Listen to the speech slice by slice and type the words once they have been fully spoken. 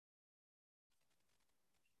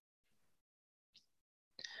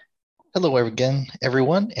Hello again,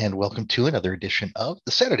 everyone, and welcome to another edition of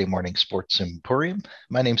the Saturday Morning Sports Emporium.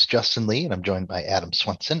 My name's Justin Lee, and I'm joined by Adam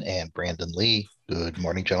Swenson and Brandon Lee. Good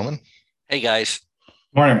morning, gentlemen. Hey guys.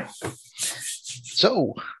 Morning.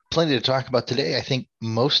 So, plenty to talk about today. I think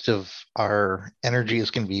most of our energy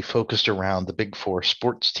is going to be focused around the big four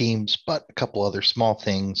sports teams, but a couple other small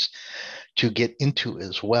things to get into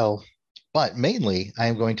as well. But mainly, I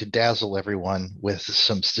am going to dazzle everyone with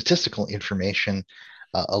some statistical information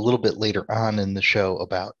a little bit later on in the show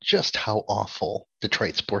about just how awful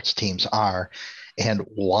Detroit sports teams are and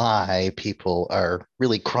why people are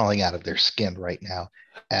really crawling out of their skin right now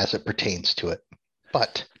as it pertains to it.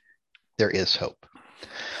 But there is hope.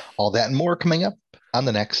 All that and more coming up on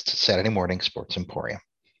the next Saturday Morning Sports Emporium.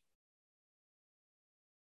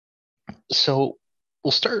 So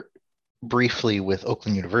we'll start briefly with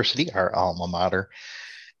Oakland University, our alma mater,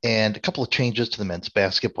 and a couple of changes to the men's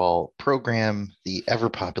basketball program. The ever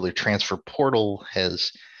popular transfer portal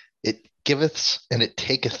it giveth and it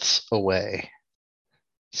taketh away.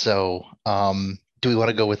 So, do we want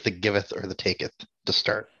to go with the giveth or the taketh to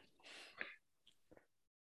start?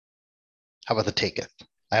 How about the taketh?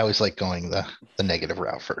 I always like going the negative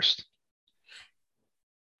route first.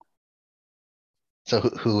 So,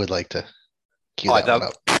 who would like to cue that one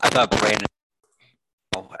up? I thought Brandon.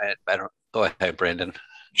 I don't. Go ahead, Brandon.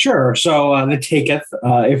 Sure. So the taketh,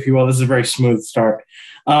 if you will, this is a very smooth start.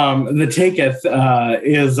 The taketh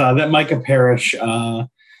is that Micah Parrish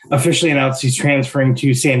officially announced he's transferring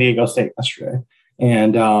to San Diego State yesterday.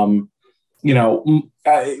 And,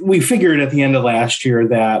 we figured at the end of last year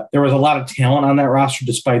that there was a lot of talent on that roster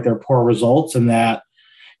despite their poor results, and that,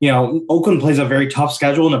 Oakland plays a very tough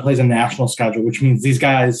schedule and it plays a national schedule, which means these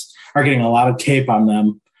guys are getting a lot of tape on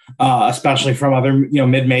them. Especially from other,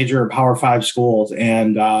 mid-major or Power Five schools.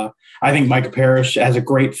 And I think Micah Parrish has a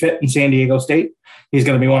great fit in San Diego State. He's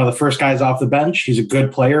going to be one of the first guys off the bench. He's a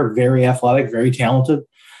good player, very athletic, very talented.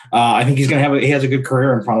 I think he has a good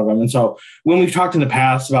career in front of him. And so when we've talked in the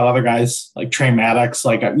past about other guys like Trey Maddox,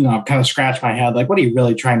 I've kind of scratched my head, like, what are you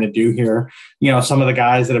really trying to do here? Some of the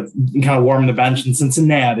guys that have kind of warmed the bench in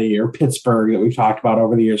Cincinnati or Pittsburgh that we've talked about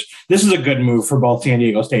over the years. This is a good move for both San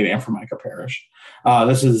Diego State and for Micah Parrish.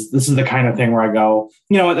 This is the kind of thing where I go,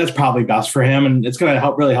 that's probably best for him, and it's going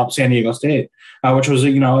to really help San Diego State, which was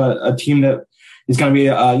a team that is going to be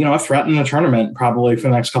a threat in the tournament probably for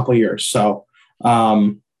the next couple of years. So,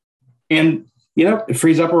 it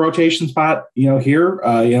frees up a rotation spot, here,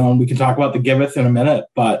 and we can talk about the giveth in a minute,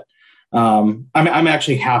 but I'm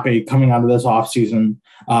actually happy coming out of this offseason,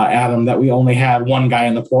 Adam, that we only had one guy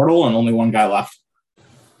in the portal and only one guy left.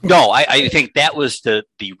 No, I think that was the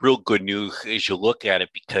real good news as you look at it,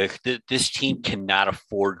 because this team cannot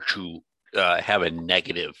afford to have a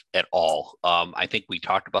negative at all. I think we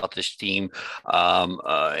talked about this team,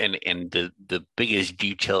 and the biggest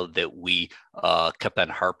detail that we kept on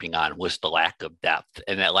harping on was the lack of depth,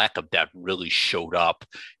 and that lack of depth really showed up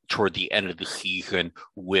toward the end of the season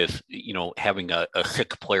with, having a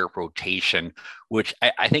six-player rotation, which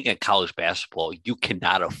I think in college basketball, you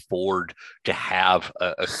cannot afford to have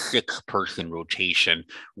a six-person rotation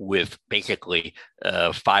with basically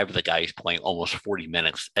five of the guys playing almost 40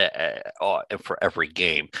 minutes for every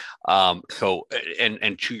game. So,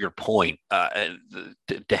 and to your point,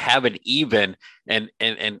 to have an even and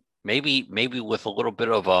maybe with a little bit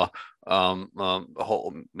of a I'm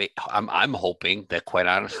hoping that, quite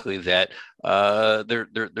honestly, that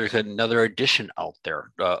there's another addition out there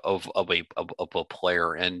of a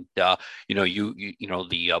player, and the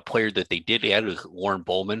player that they did add is Lauren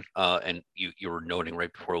Bowman, and you were noting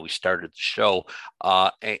right before we started the show,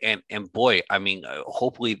 and boy, I mean,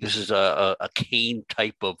 hopefully this is a Kane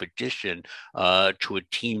type of addition to a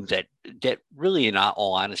team that really, in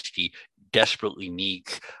all honesty, desperately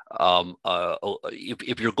needs.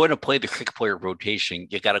 If you're going to play the six-player rotation,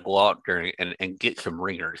 you got to go out there and get some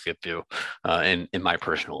ringers, if you, in my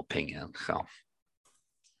personal opinion. So.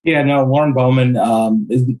 Yeah, no, Lauren Bowman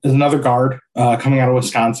is another guard coming out of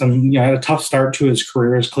Wisconsin. Had a tough start to his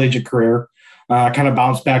career, his collegiate career. Kind of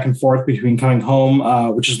bounced back and forth between coming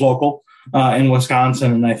home, which is local, in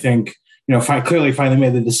Wisconsin, and I think clearly finally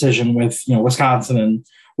made the decision with Wisconsin and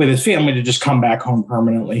with his family to just come back home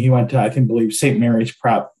permanently. He went to, I believe, St. Mary's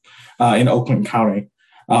Prep in Oakland County.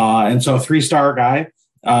 And so a three-star guy,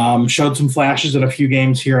 showed some flashes in a few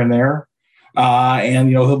games here and there. And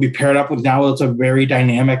he'll be paired up with, now it's a very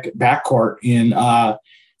dynamic backcourt in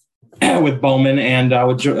with Bowman and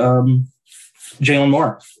with Jalen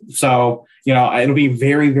Moore. So, it'll be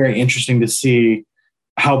very, very interesting to see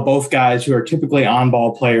how both guys who are typically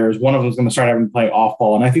on-ball players, one of them is going to start having to play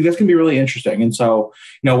off-ball. And I think that's going to be really interesting. And so,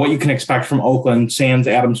 what you can expect from Oakland, sans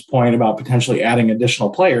Adams' point about potentially adding additional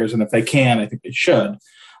players, and if they can, I think they should, is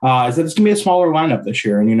that it's going to be a smaller lineup this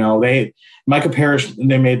year. And, Micah Parrish,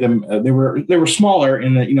 they made them, they were smaller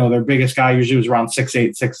in that, their biggest guy usually was around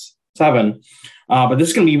 6'8", 6'7". But this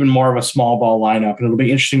is going to be even more of a small ball lineup. And it'll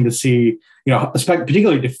be interesting to see,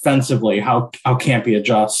 particularly defensively, how Campy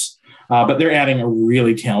adjusts. But they're adding a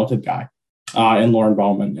really talented guy in Lauren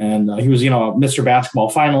Bowman. And he was, a Mr.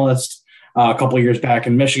 Basketball finalist a couple of years back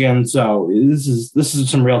in Michigan. So this is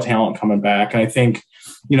some real talent coming back. And I think,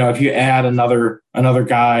 if you add another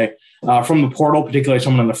guy from the portal, particularly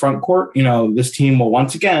someone in the front court, this team will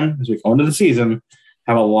once again, as we go into the season,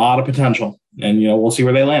 have a lot of potential. And, we'll see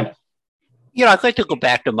where they land. I'd like to go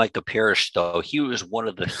back to Micah Parrish, though. He was one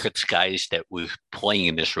of the 6 guys that was playing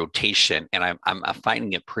in this rotation, and I'm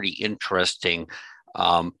finding it pretty interesting.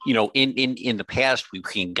 In the past, we've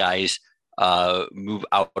seen guys move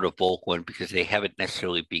out of Oakland because they haven't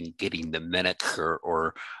necessarily been getting the minutes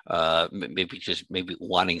or maybe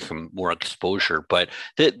wanting some more exposure. But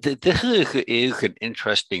this is an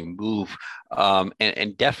interesting move,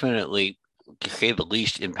 and definitely, to say the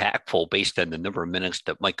least, impactful based on the number of minutes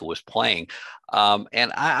that Michael was playing.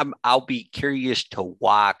 And I'll be curious to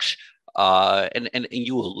watch. And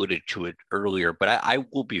you alluded to it earlier, but I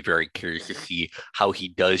will be very curious to see how he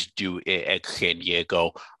does do at San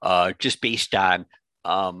Diego, just based on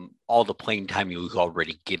all the playing time he was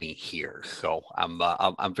already getting here. So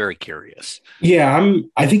I'm very curious. Yeah,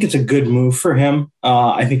 I think it's a good move for him.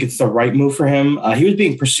 I think it's the right move for him. He was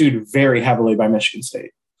being pursued very heavily by Michigan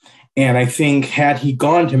State. And I think had he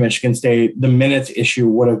gone to Michigan State, the minutes issue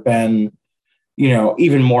would have been,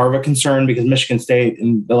 even more of a concern, because Michigan State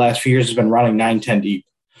in the last few years has been running 9-10 deep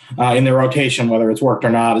in their rotation. Whether it's worked or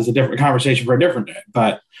not is a different conversation for a different day.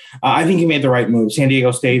 But I think he made the right move. San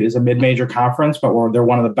Diego State is a mid-major conference, but they're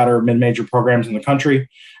one of the better mid-major programs in the country.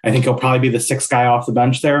 I think he'll probably be the 6th guy off the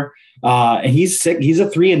bench there. And he's sick. He's a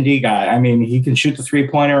 3-and-D guy. I mean, he can shoot the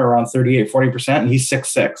three-pointer around 38-40%, and he's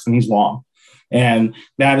 6'6", and he's long. And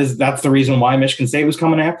that's the reason why Michigan State was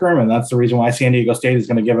coming after him. And that's the reason why San Diego State is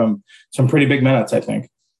going to give him some pretty big minutes, I think.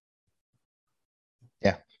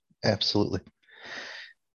 Yeah, absolutely.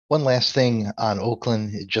 One last thing on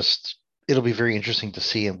Oakland, it'll be very interesting to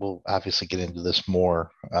see, and we'll obviously get into this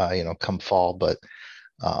more, come fall, but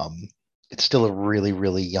it's still a really,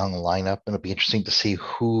 really young lineup. And it'll be interesting to see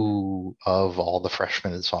who of all the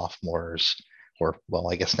freshmen and sophomores, or, well,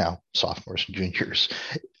 I guess now sophomores and juniors,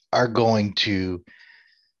 are going to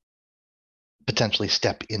potentially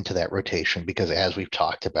step into that rotation, because as we've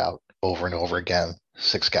talked about over and over again,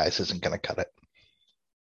 6 guys isn't going to cut it.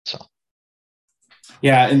 So,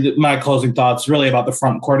 yeah, and my closing thoughts really about the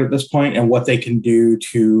front court at this point and what they can do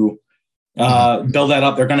to build that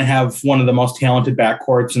up. They're going to have one of the most talented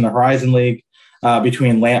backcourts in the Horizon League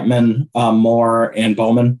between Lampman, Moore, and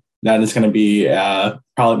Bowman. That is going to be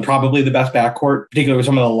probably the best backcourt, particularly with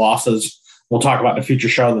some of the losses we'll talk about in a future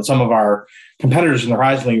show, that some of our competitors in the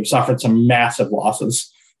Horizon League have suffered some massive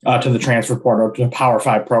losses to the transfer portal, to Power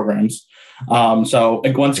 5 programs. So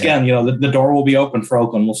once again, the door will be open for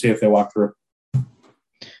Oakland. We'll see if they walk through.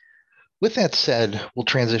 With that said, we'll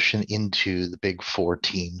transition into the Big 4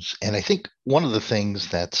 teams. And I think one of the things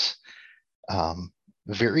that's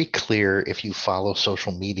very clear if you follow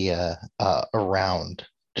social media around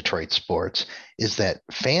Detroit sports is that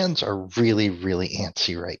fans are really, really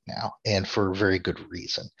antsy right now, and for very good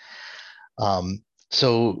reason.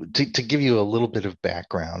 So to give you a little bit of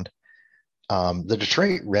background, the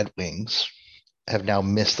Detroit Red Wings have now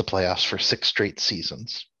missed the playoffs for 6 straight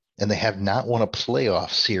seasons, and they have not won a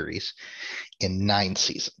playoff series in 9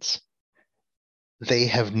 seasons. They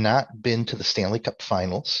have not been to the Stanley Cup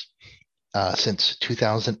Finals since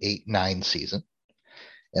 2008-9 season,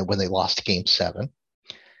 and when they lost Game 7.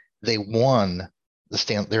 They won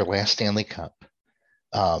their last Stanley Cup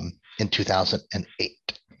in 2008.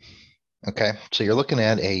 Okay, so you're looking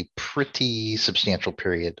at a pretty substantial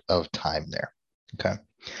period of time there. Okay,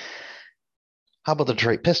 how about the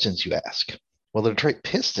Detroit Pistons, you ask? Well, the Detroit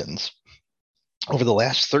Pistons, over the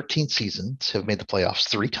last 13 seasons, have made the playoffs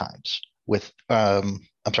 3 times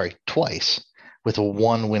twice with a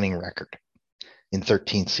 1 winning record in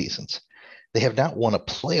 13 seasons. They have not won a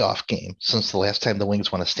playoff game since the last time the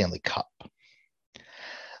Wings won a Stanley Cup.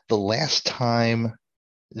 The last time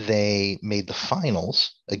they made the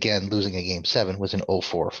finals, again losing a Game 7, was in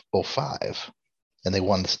 04-05, and they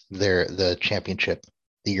won the championship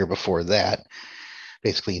the year before that,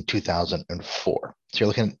 basically in 2004. So you're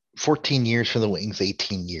looking at 14 years for the Wings,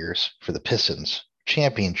 18 years for the Pistons.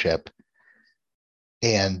 Championship,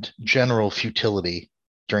 and general futility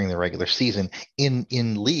during the regular season in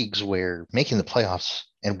leagues where making the playoffs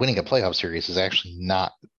and winning a playoff series is actually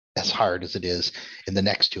not as hard as it is in the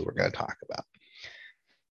next two we're going to talk about.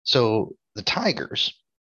 So the Tigers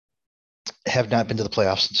have not been to the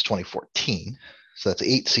playoffs since 2014. So that's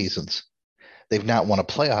 8 seasons. They've not won a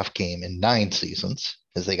playoff game in 9 seasons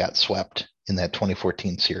as they got swept in that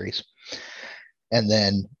 2014 series. And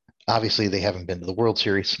then obviously they haven't been to the World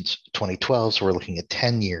Series since 2012. So we're looking at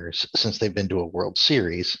 10 years since they've been to a World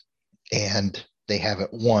Series. And they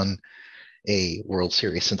haven't won a World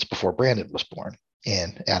Series since before Brandon was born.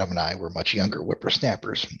 And Adam and I were much younger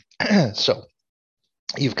whippersnappers. So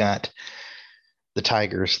you've got the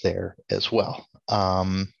Tigers there as well.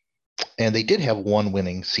 And they did have one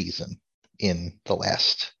winning season in the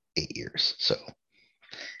last 8 years. So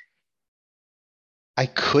I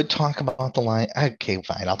could talk about the Lions. Okay,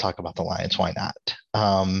 fine. I'll talk about the Lions. Why not?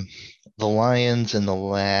 The Lions in the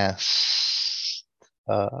last,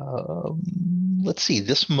 let's see,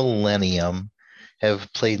 this millennium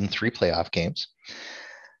have played in 3 playoff games.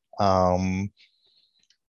 And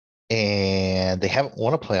they haven't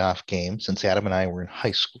won a playoff game since Adam and I were in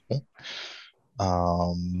high school.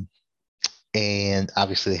 And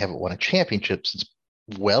obviously they haven't won a championship since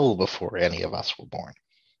well before any of us were born.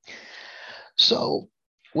 So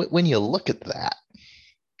when you look at that,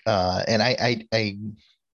 and I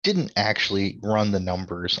didn't actually run the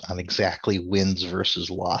numbers on exactly wins versus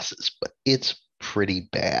losses, but it's pretty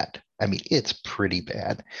bad. I mean, it's pretty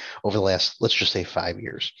bad over the last, let's just say 5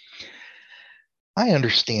 years. I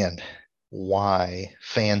understand why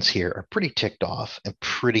fans here are pretty ticked off and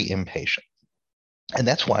pretty impatient. And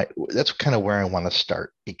that's kind of where I want to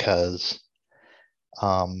start, because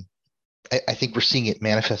I think we're seeing it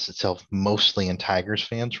manifest itself mostly in Tigers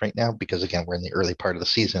fans right now, because again, we're in the early part of the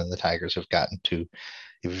season and the Tigers have gotten to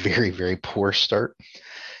a very, very poor start.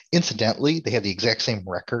 Incidentally, they have the exact same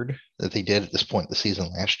record that they did at this point in the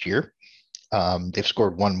season last year. They've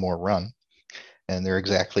scored one more run, and they're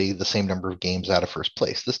exactly the same number of games out of first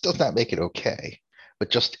place. This does not make it okay, but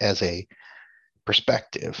just as a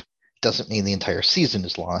perspective, doesn't mean the entire season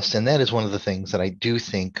is lost. And that is one of the things that I do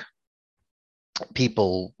think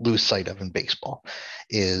people lose sight of in baseball.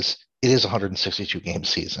 Is it is a 162 game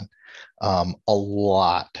season. A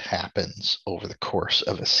lot happens over the course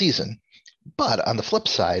of a season. But on the flip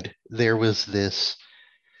side, there was this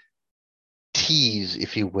tease,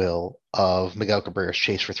 if you will, of Miguel Cabrera's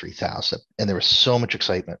chase for 3,000. And there was so much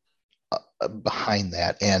excitement behind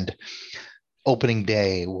that. And opening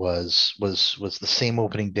day was the same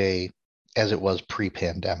opening day as it was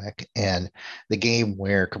pre-pandemic. And the game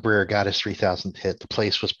where Cabrera got his 3,000th hit, the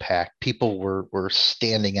place was packed. People were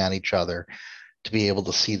standing on each other to be able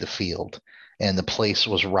to see the field. And the place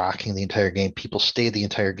was rocking the entire game. People stayed the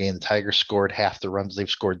entire game. The Tigers scored half the runs they've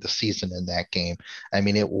scored this season in that game. I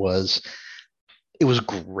mean, it was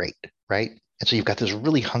great, right? And so you've got this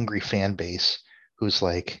really hungry fan base who's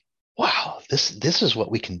like, wow, this is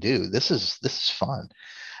what we can do. This is fun.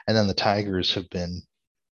 And then the Tigers have been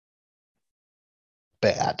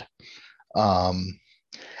bad. And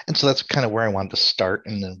so that's kind of where I wanted to start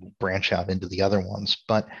and then branch out into the other ones.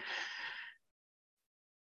 But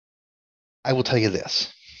I will tell you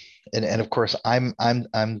this, and of course I'm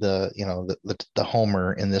the the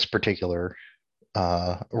homer in this particular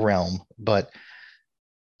realm, but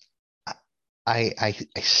I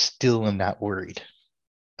still am not worried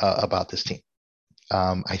about this team.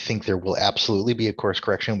 I think there will absolutely be a course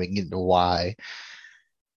correction. We can get into why,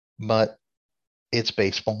 but it's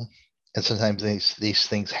baseball, and sometimes these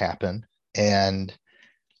things happen, and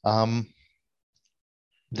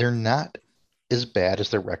they're not as bad as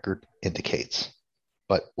their record indicates.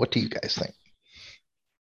 But what do you guys think?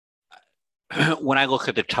 When I look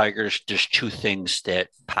at the Tigers, there's 2 things that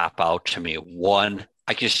pop out to me. One,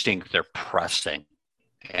 I just think they're pressing.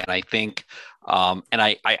 And I think, and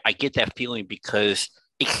I get that feeling because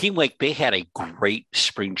it seemed like they had a great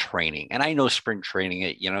spring training. And I know spring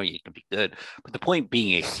training, you can be good. But the point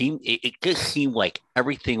being, it just seemed like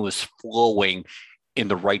everything was flowing in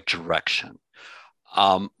the right direction.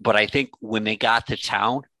 But I think when they got to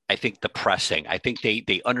town, I think the pressing, I think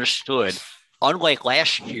they understood, unlike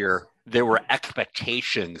last year, there were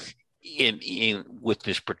expectations in with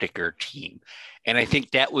this particular team. And I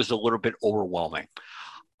think that was a little bit overwhelming.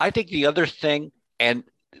 I think the other thing, and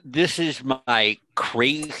this is my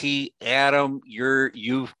crazy Adam,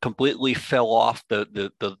 you've completely fell off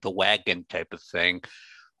the wagon type of thing.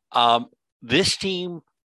 This team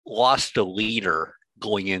lost a leader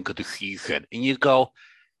going into the season, and you go,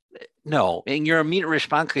 no, and your immediate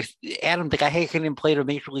response is, Adam, the guy hasn't even played a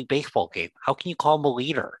Major League Baseball game. How can you call him a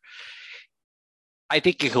leader? I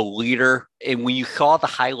think he's a leader. And when you saw the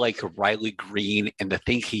highlights of Riley Green and the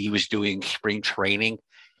things he was doing in spring training,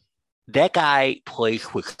 that guy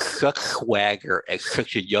plays with such swagger at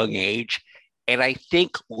such a young age. And I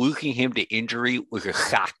think losing him to injury was a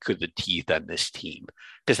shock to the teeth on this team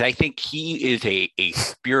because I think he is a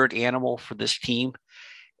spirit animal for this team.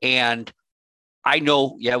 And I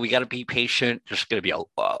know, yeah, we got to be patient. There's going to be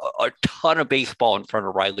a ton of baseball in front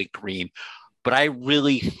of Riley Green. But I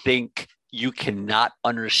really think you cannot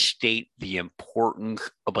understate the importance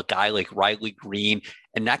of a guy like Riley Green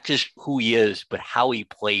and not just who he is, but how he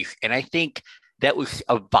plays. And I think that was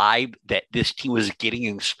a vibe that this team was getting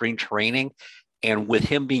in spring training. And with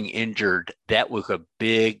him being injured, that was a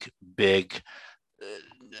big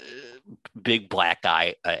black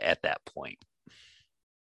eye at that point.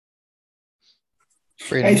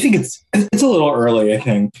 I think it's a little early, I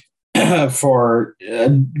think, for a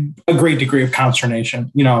great degree of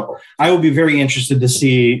consternation. I will be very interested to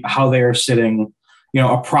see how they are sitting,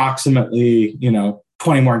 approximately,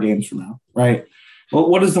 20 more games from now, right? Well,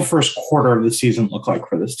 what does the first quarter of the season look like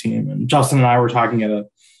for this team? And Justin and I were talking at a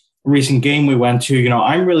recent game we went to.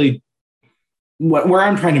 I'm really where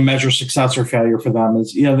I'm trying to measure success or failure for them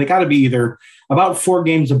is, they got to be either about 4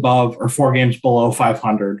 games above or 4 games below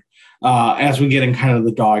 500 as we get in kind of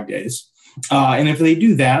the dog days. And if they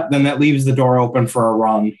do that, then that leaves the door open for a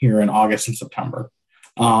run here in August and September.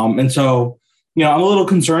 And so, I'm a little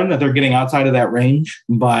concerned that they're getting outside of that range,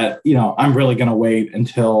 but, I'm really going to wait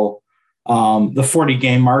until the 40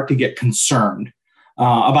 game mark to get concerned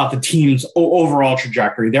about the team's overall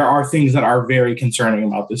trajectory. There are things that are very concerning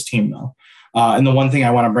about this team, though. And the one thing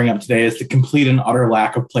I want to bring up today is the complete and utter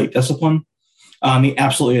lack of plate discipline, the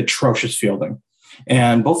absolutely atrocious fielding.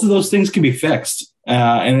 And both of those things can be fixed.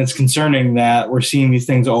 And it's concerning that we're seeing these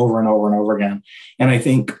things over and over and over again. And I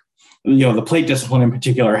think, the plate discipline in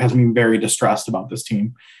particular has me very distressed about this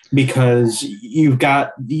team because you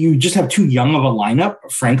just have too young of a lineup,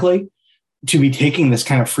 frankly, to be taking this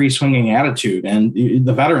kind of free swinging attitude. And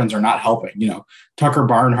the veterans are not helping. Tucker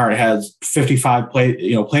Barnhart has 55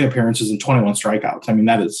 plate appearances and 21 strikeouts. I mean,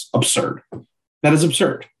 that is absurd. That is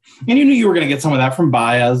absurd. And you knew you were going to get some of that from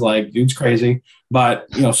Baez, like, dude's crazy. But,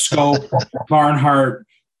 Scope, Barnhart,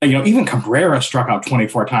 even Cabrera struck out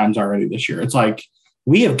 24 times already this year. It's like,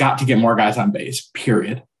 we have got to get more guys on base,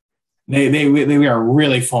 period. We are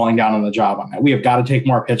really falling down on the job on that. We have got to take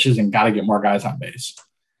more pitches and got to get more guys on base.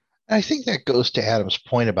 I think that goes to Adam's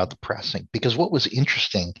point about the pressing, because what was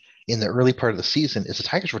interesting in the early part of the season is the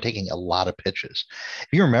Tigers were taking a lot of pitches. If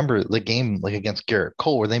you remember the game like against Garrett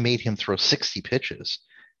Cole, where they made him throw 60 pitches,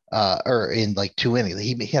 or in like 2 innings,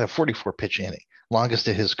 he had a 44 pitch inning, longest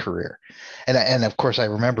of his career. And of course, I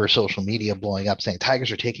remember social media blowing up saying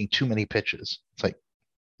Tigers are taking too many pitches. It's like,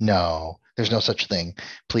 no, there's no such thing.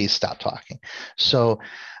 Please stop talking. So,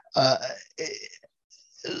 I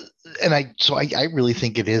really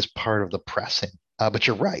think it is part of the pressing. But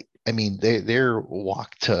you're right. I mean, their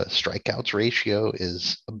walk to strikeouts ratio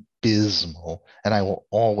is abysmal, and I will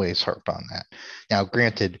always harp on that. Now,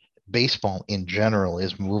 granted, baseball in general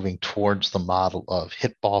is moving towards the model of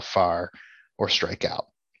hit ball far or strike out.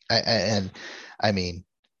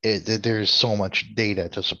 There's so much data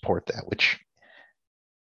to support that, which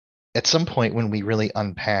at some point when we really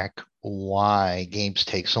unpack why games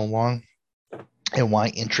take so long and why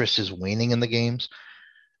interest is waning in the games,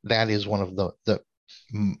 that is one of the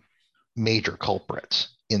major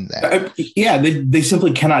culprits in that. They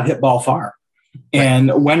simply cannot hit ball far. And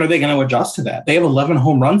right. When are they going to adjust to that? They have 11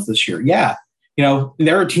 home runs this year. Yeah.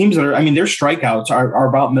 There are teams that their strikeouts are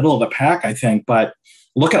about middle of the pack, I think, but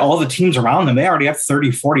look at all the teams around them. They already have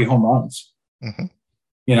 30, 40 home runs. Mm-hmm.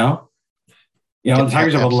 The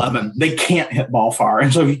Tigers have 11. They can't hit ball far.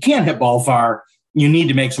 And so if you can't hit ball far, you need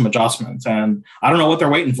to make some adjustments. And I don't know what they're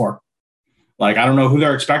waiting for. Like, I don't know who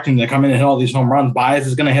they're expecting to come in and hit all these home runs. Baez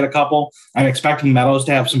is going to hit a couple. I'm expecting Meadows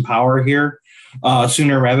to have some power here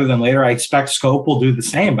sooner rather than later. I expect Scope will do the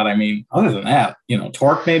same. But, other than that,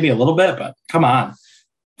 Torque maybe a little bit. But come on.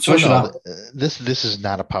 This is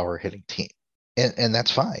not a power hitting team. And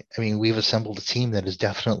that's fine. We've assembled a team that is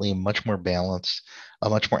definitely much more balanced, a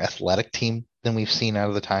much more athletic team than we've seen out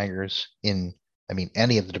of the Tigers in,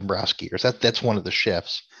 any of the Dombrowski years. That's one of the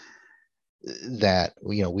shifts that,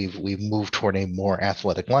 we've moved toward a more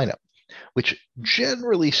athletic lineup, which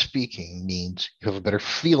generally speaking means you have a better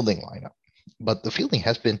fielding lineup. But the fielding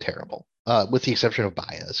has been terrible, with the exception of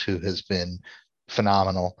Baez, who has been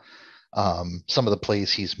phenomenal. Some of the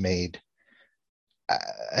plays he's made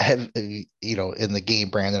in the game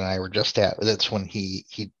Brandon and I were just at, that's when he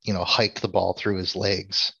hiked the ball through his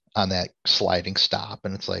legs on that sliding stop.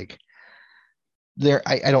 And it's like,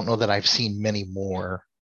 I don't know that I've seen many more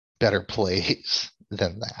better plays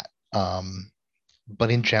than that.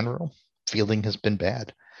 But in general, fielding has been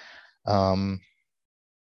bad. Um,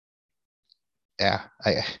 yeah,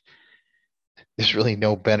 there's really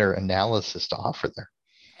no better analysis to offer there.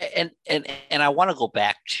 And I want to go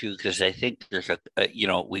back to, because I think there's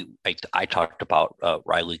I talked about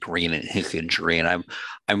Riley Green and his injury, and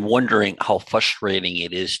I'm wondering how frustrating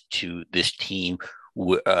it is to this team,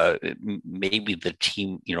 maybe the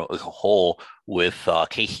team as a whole, with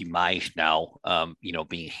Casey Mize now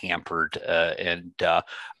being hampered, and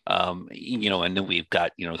then we've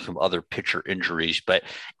got some other pitcher injuries, but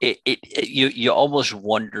you almost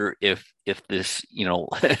wonder if this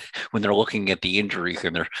when they're looking at the injuries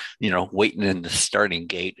and they're waiting in the starting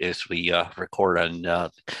gate as we record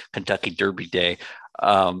on Kentucky Derby Day.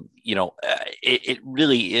 It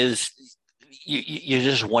really is. You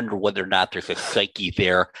just wonder whether or not there's a psyche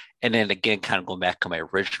there. And then again, kind of going back to my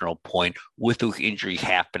original point, with those injuries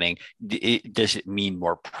happening, does it mean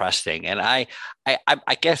more pressing? And I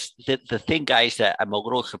guess that the thing, guys, that I'm a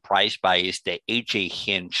little surprised by is that AJ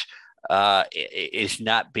Hinch is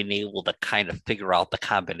not being able to kind of figure out the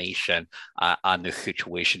combination on this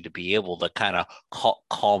situation to be able to kind of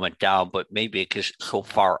calm it down. But maybe it's so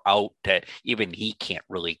far out that even he can't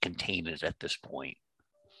really contain it at this point.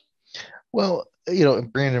 Well,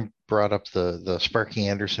 Brandon brought up the Sparky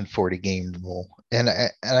Anderson 40 game rule, and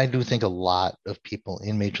I do think a lot of people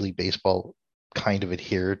in Major League Baseball kind of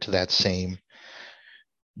adhere to that same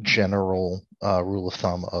general rule of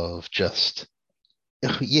thumb of just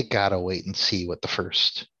you gotta wait and see what the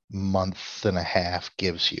first month and a half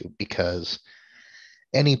gives you, because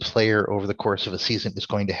any player over the course of a season is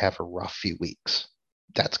going to have a rough few weeks.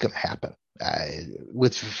 That's going to happen,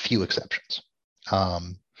 with few exceptions.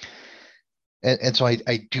 And so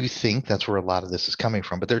I do think that's where a lot of this is coming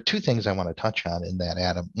from. But there are two things I want to touch on in that,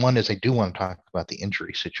 Adam. One is I do want to talk about the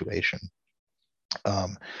injury situation.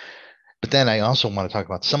 But then I also want to talk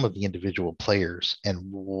about some of the individual players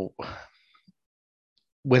and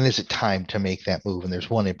when is it time to make that move. And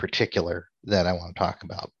there's one in particular that I want to talk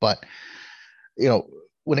about. But,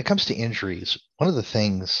 when it comes to injuries, one of the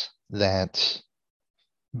things that's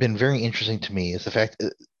been very interesting to me is the fact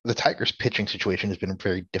that the Tigers pitching situation has been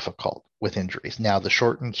very difficult with injuries. Now, the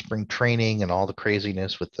shortened spring training and all the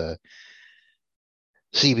craziness with the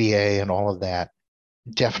CBA and all of that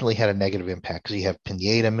definitely had a negative impact, because you have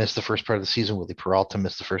Pineda miss the first part of the season, Willie Peralta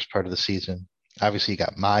missed the first part of the season. Obviously, you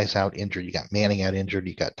got Mize out injured, you got Manning out injured,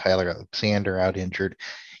 you got Tyler Alexander out injured.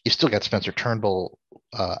 You still got Spencer Turnbull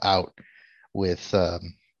out with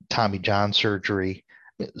Tommy John surgery.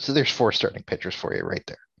 So there's 4 starting pitchers for you right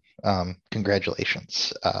there.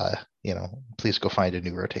 Congratulations. Please go find a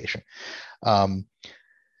new rotation. That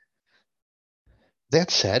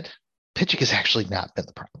said, pitching has actually not been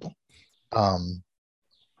the problem.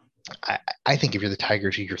 I think if you're the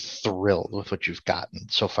Tigers, you're thrilled with what you've gotten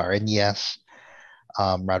so far. And yes,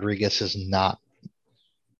 Rodriguez has not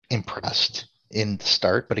impressed in the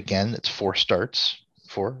start, but again, it's 4 starts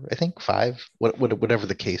for, I think, 5, whatever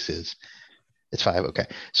the case is. It's 5. Okay.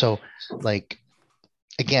 So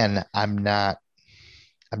again, I'm not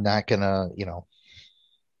gonna,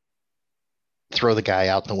 throw the guy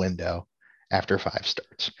out the window after 5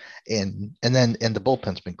 starts. And the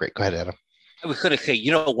bullpen's been great. Go ahead, Adam. I was going to say,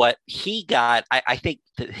 you know what? He got, I think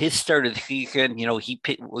that his start of the season, he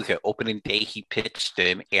pitched, opening day, he pitched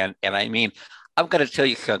in. And I mean, I'm going to tell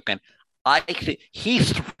you something. I think he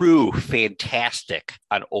threw fantastic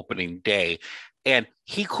on opening day, and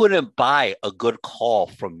he couldn't buy a good call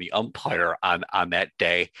from the umpire on that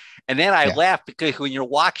day. And then I laughed, because when you're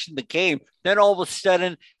watching the game, then all of a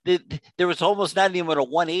sudden there was almost not even a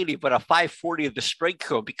 180, but a 540 of the strike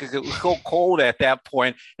zone, because it was so cold at that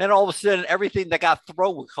point. Then all of a sudden, everything that got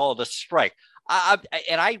thrown was called a strike. I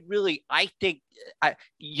think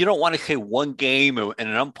you don't want to say one game and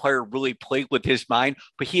an umpire really played with his mind,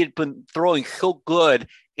 but he had been throwing so good.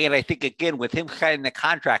 And I think, again, with him signing the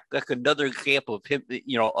contract, that's another example of him,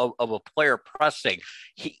 of a player pressing.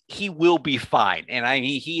 He will be fine. And I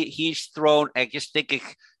mean, he's thrown, I just think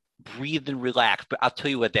it's breathe and relax. But I'll tell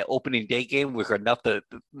you what, that opening day game was enough to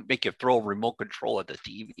make you throw a remote control at the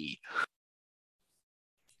TV.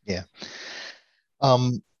 Yeah.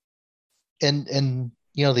 And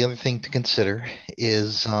the other thing to consider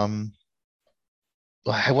is I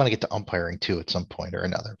want to get to umpiring too at some point or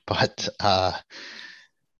another, but I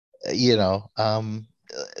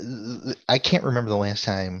can't remember the last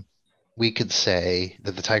time we could say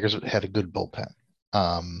that the Tigers had a good bullpen.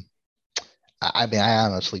 I mean, I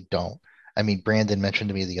honestly don't. I mean, Brandon mentioned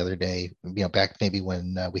to me the other day, back maybe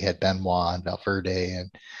when we had Benoit and Valverde,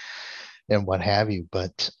 and and what have you.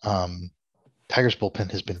 But Tigers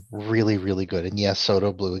bullpen has been really, really good. And yes,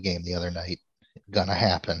 Soto blew a game the other night. Gonna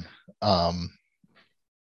happen.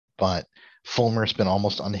 But Fulmer's been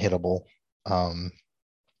almost unhittable.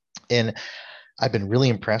 And I've been really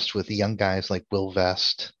impressed with the young guys like Will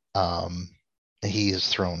Vest. He has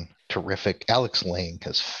thrown terrific. Alex Lang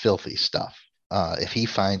has filthy stuff. If he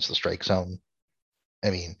finds the strike zone, I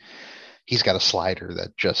mean, he's got a slider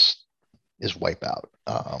that just is wipeout.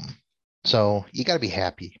 So you got to be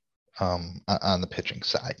happy on the pitching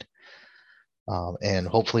side. And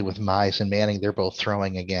hopefully with Mize and Manning, they're both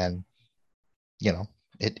throwing again. You know,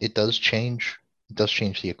 it does change. It does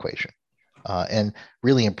change the equation. And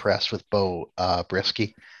really impressed with Bo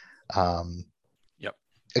Brisky. Yep.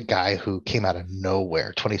 A guy who came out of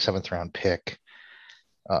nowhere, 27th round pick.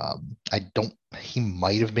 He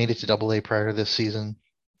might have made it to Double-A prior to this season.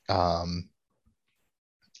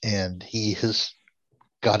 And he has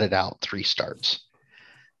gutted out 3 starts,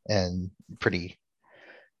 and pretty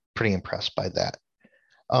impressed by that.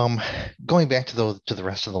 Going back to the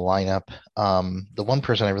rest of the lineup, the one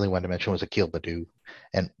person I really wanted to mention was Akil Baddoo,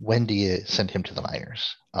 and when do you send him to the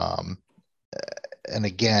minors? And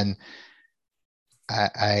again,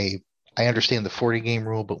 I understand the 40 game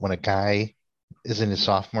rule, but when a guy is in his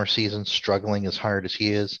sophomore season struggling as hard as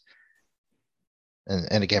he is,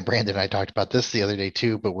 and again, Brandon and I talked about this the other day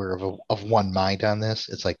too, but we're of one mind on this.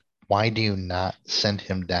 It's like, why do you not send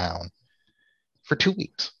him down for 2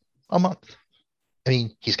 weeks, a month? I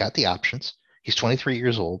mean, he's got the options. He's 23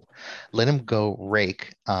 years old. Let him go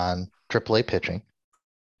rake on AAA pitching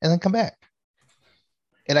and then come back.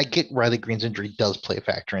 And I get Riley Green's injury does play a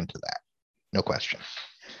factor into that. No question.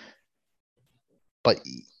 But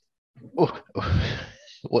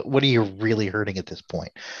what are you really hurting at this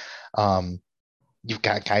point? You've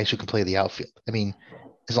got guys who can play the outfield. I mean,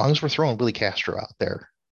 as long as we're throwing Willie Castro out there,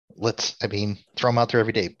 throw him out there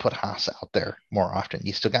every day. Put Haas out there more often.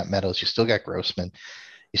 You still got Meadows. You still got Grossman.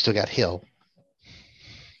 You still got Hill.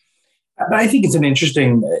 I think it's an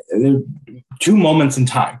interesting 2 moments in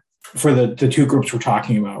time for the 2 groups we're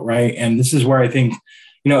talking about, right? And this is where I think,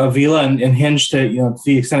 Avila and Hinch, to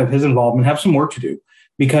the extent of his involvement, have some work to do,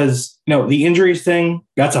 because the injuries thing,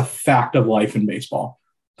 that's a fact of life in baseball.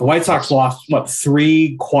 The White Sox lost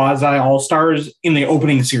 3 quasi all-stars in the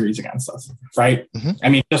opening series against us, right? Mm-hmm. I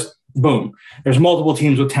mean, just boom. There's multiple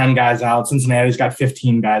teams with 10 guys out. Cincinnati's got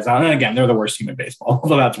 15 guys out. And again, they're the worst team in baseball,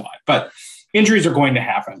 so that's why. But injuries are going to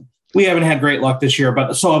happen. We haven't had great luck this year,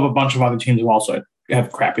 but so have a bunch of other teams who also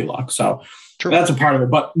have crappy luck. So True. That's a part of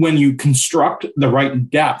it. But when you construct the right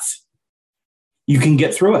depth, you can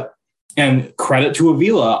get through it. And credit to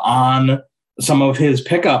Avila on some of his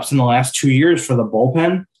pickups in the last 2 years for the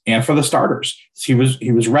bullpen and for the starters. He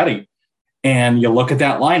was ready. And you look at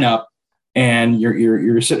that lineup, and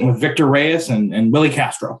you're sitting with Victor Reyes and Willie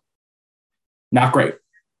Castro. Not great.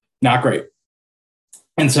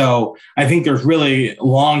 And so I think there's really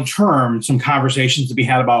long-term some conversations to be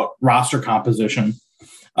had about roster composition.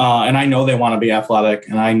 And I know they want to be athletic,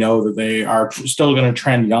 and I know that they are still going to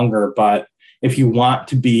trend younger. But if you want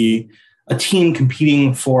to be a team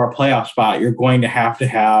competing for a playoff spot, you're going to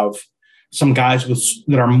have some guys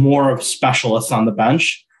that are more of specialists on the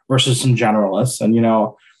bench versus some generalists. And,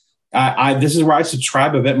 this is where I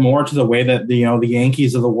subscribe a bit more to the way that the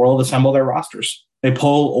Yankees of the world assemble their rosters. They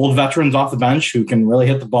pull old veterans off the bench who can really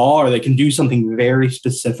hit the ball, or they can do something very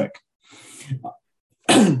specific,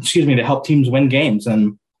 to help teams win games.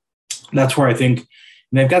 And that's where I think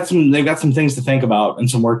they've got some things to think about and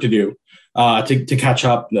some work to do to catch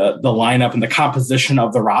up the lineup and the composition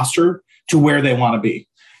of the roster to where they want to be.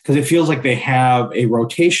 Because it feels like they have a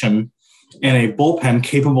rotation and a bullpen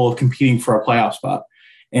capable of competing for a playoff spot.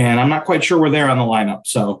 And I'm not quite sure we're there on the lineup.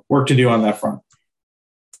 So work to do on that front.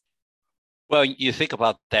 Well, you think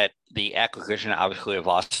about that, the acquisition, obviously, of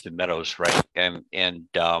Austin Meadows, right? And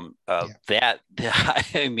that,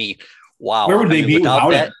 I mean, wow. Where would they be without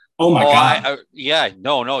that? It? Oh my God.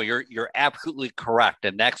 You're absolutely correct.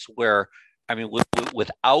 And that's where, I mean,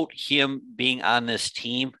 without him being on this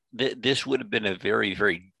team, this would have been a very,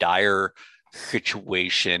 very dire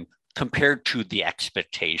situation compared to the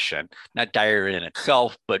expectation. Not dire in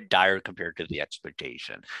itself, but dire compared to the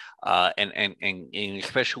expectation. And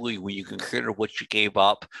especially when you consider what you gave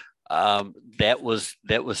up, that was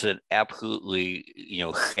an absolutely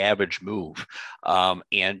savage move. But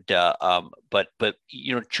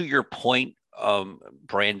to your point,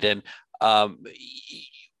 Brandon,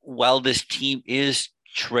 while this team is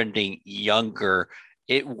trending younger,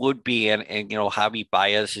 it would be, and Javi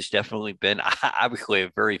Baez has definitely been obviously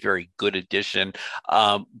a very, very good addition.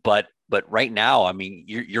 But right now, I mean,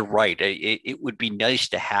 you're right. It would be nice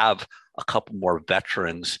to have a couple more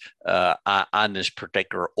veterans on this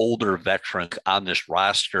particular older veterans on this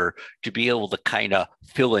roster to be able to kind of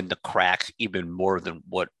fill in the cracks even more than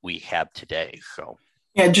what we have today. So.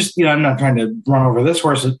 Yeah, just, I'm not trying to run over this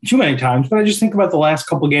horse too many times, but I just think about the last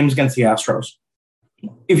couple of games against the Astros.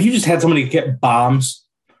 If you just had somebody get bombs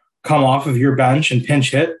come off of your bench and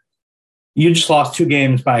pinch hit, you just lost 2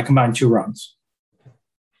 games by a combined 2 runs.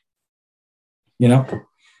 Yeah,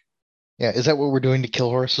 is that what we're doing to kill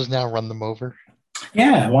horses now? Run them over?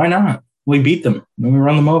 Yeah, why not? We beat them, then we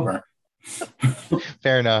run them over.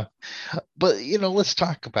 Fair enough. But, let's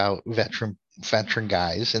talk about veteran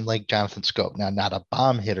guys, and like Jonathan Schoop, now not a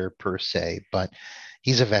bomb hitter per se, but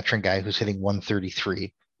he's a veteran guy who's hitting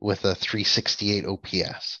 133 with a 368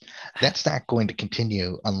 OPS. That's not going to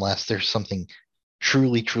continue unless there's something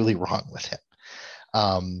truly, truly wrong with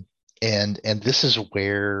him. And this is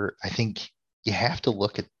where I think you have to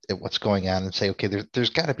look at what's going on and say, okay, there's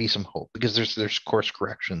got to be some hope, because there's course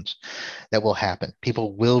corrections that will happen.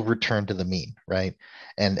 People will return to the mean, right?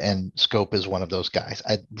 And Schoop is one of those guys.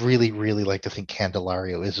 I'd really, really like to think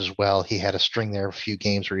Candelario is as well. He had a string there, a few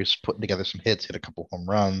games where he was putting together some hits, hit a couple home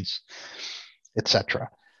runs, etc.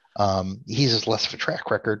 He's as less of a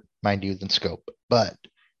track record, mind you, than Schoop, but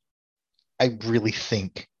I really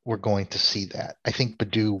think we're going to see that. I think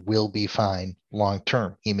Baddoo will be fine long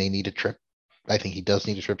term. He may need a trip. I think he does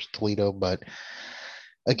need a trip to Toledo, but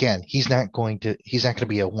again, he's not going to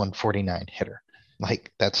be a 149 hitter.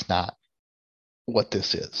 Like, that's not what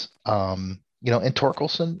this is. And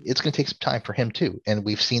Torkelson, it's going to take some time for him too. And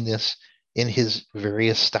we've seen this in his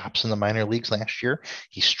various stops in the minor leagues last year.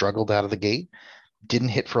 He struggled out of the gate, didn't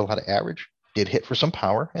hit for a lot of average, did hit for some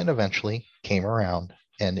power, and eventually came around.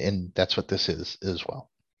 And that's what this is as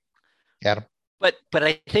well. Adam? But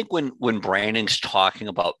I think when Brandon's talking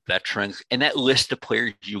about veterans and that list of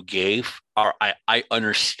players you gave I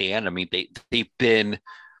understand. I mean, they've been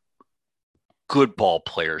good ball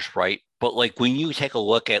players, right? But like when you take a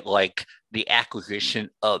look at like the acquisition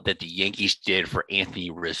that the Yankees did for Anthony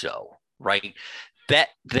Rizzo, right? That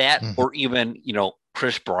or even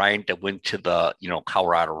Chris Bryant that went to the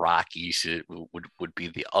Colorado Rockies would be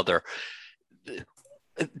the other.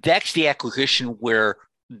 That's the acquisition where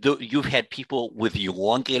you've had people with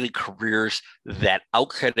elongated careers that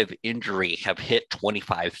outside of injury have hit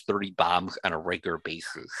 25, 30 bombs on a regular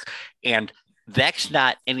basis. And that's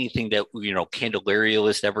not anything that, Candelario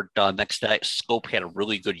has ever done. Schoop had a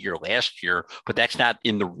really good year last year, but that's not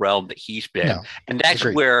in the realm that he's been. No, and that's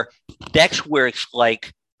where it's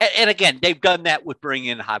like, and again, they've done that with bringing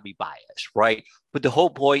in Javi Baez, right? But the whole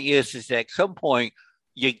point is that at some point,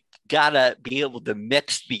 you gotta be able to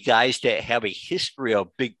mix the guys that have a history of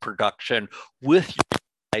big production with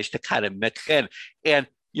guys to kind of mix in. And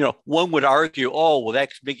one would argue, oh, well,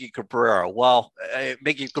 that's Mickey Cabrera. Well,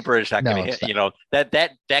 Mickey Cabrera is not going to hit.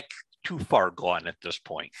 That's too far gone at this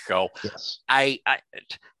point. So yes. I'm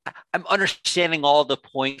understanding all the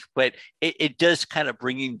points, but it does kind of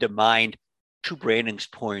bring to mind, to Brandon's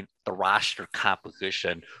point, the roster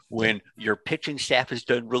composition. When your pitching staff has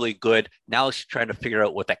done really good, now it's trying to figure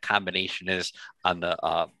out what that combination is on the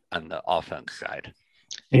offense side.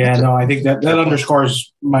 Yeah, no, I think that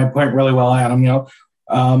underscores my point really well, Adam.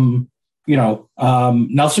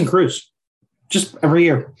 Nelson Cruz, just every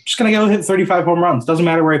year, just going to go hit 35 home runs. Doesn't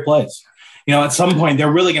matter where he plays. At some point,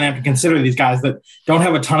 they're really going to have to consider these guys that don't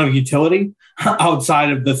have a ton of utility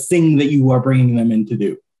outside of the thing that you are bringing them in to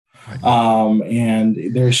do.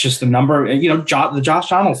 And there's just a number of, the Josh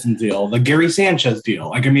Donaldson deal, the Gary Sanchez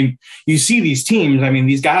deal. Like, I mean, you see these teams,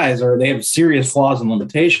 these guys they have serious flaws and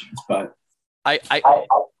limitations, but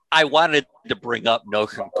I wanted to bring up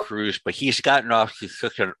Nelson Cruz, but he's gotten off to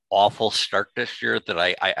such an awful start this year that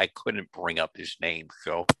I couldn't bring up his name.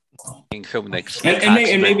 So maybe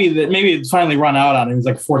it's finally run out on him. He's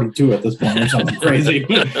like 42 at this point or something crazy.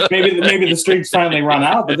 maybe the streak's finally run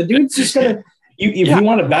out, but the dude's just gonna. If you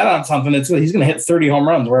want to bet on something, he's going to hit 30 home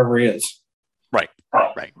runs wherever he is. Right.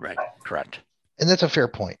 Correct. And that's a fair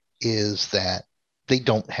point, is that they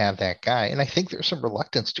don't have that guy. And I think there's some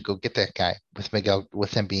reluctance to go get that guy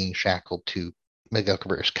with them being shackled to Miguel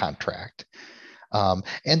Cabrera's contract.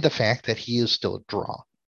 And the fact that he is still a draw.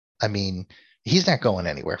 I mean, he's not going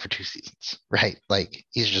anywhere for 2 seasons, right? Like,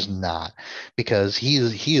 he's just not, because he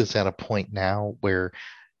is at a point now where,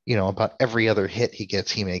 about every other hit he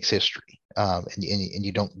gets, he makes history. And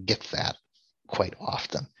you don't get that quite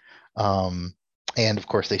often. And of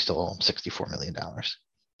course, they still owe him $64 million.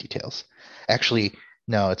 Details. Actually,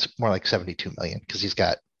 no, it's more like $72 million because he's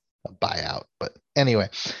got a buyout. But anyway,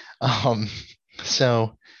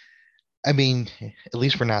 so I mean, at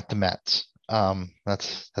least we're not the Mets.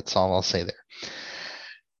 That's all I'll say there.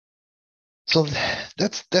 So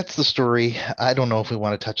that's the story. I don't know if we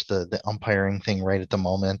want to touch the umpiring thing right at the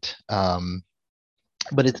moment,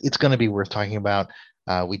 but it's going to be worth talking about.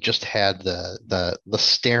 We just had the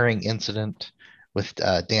staring incident with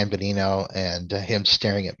Dan Benino and him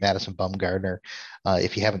staring at Madison Bumgarner.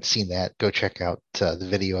 If you haven't seen that, go check out the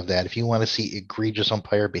video of that. If you want to see egregious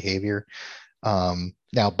umpire behavior, now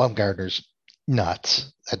Bumgarner's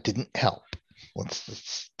nuts. That didn't help. Let's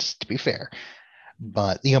just to be fair,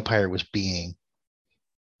 but the umpire was being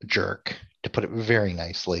a jerk, to put it very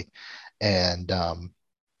nicely, and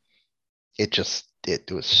it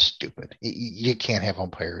was stupid. You can't have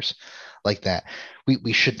umpires like that.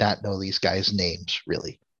 We should not know these guys' names,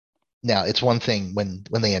 really. Now, it's one thing when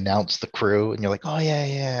they announce the crew and you're like, oh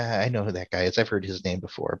yeah, I know who that guy is. I've heard his name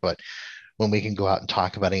before. But when we can go out and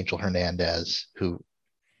talk about Angel Hernandez, who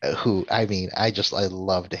I mean, I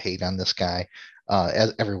love to hate on this guy,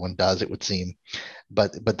 as everyone does, it would seem.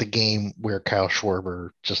 But the game where Kyle Schwarber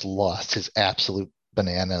just lost his absolute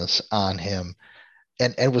bananas on him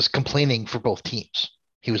and was complaining for both teams.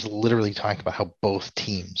 He was literally talking about how both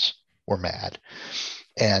teams were mad.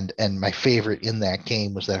 And my favorite in that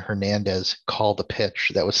game was that Hernandez called a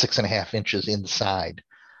pitch that was 6.5 inches inside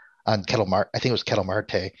on I think it was Kettle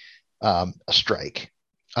Marte, a strike.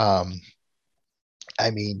 I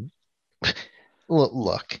mean,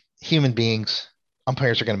 look, human beings,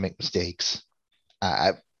 umpires are going to make mistakes.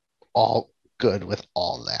 All good with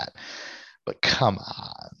all that, but come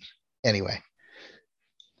on. Anyway,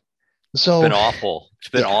 so it's been awful. It's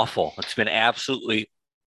been awful. It's been absolutely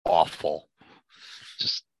awful.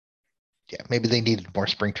 Just maybe they needed more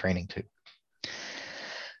spring training too.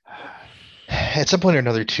 At some point or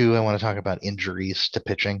another, too, I want to talk about injuries to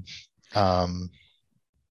pitching,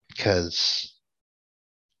 because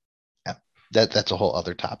that's a whole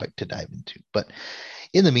other topic to dive into. But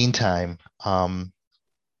in the meantime, I'm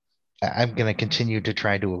going to continue to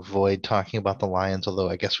try to avoid talking about the Lions, although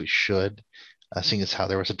I guess we should, seeing as how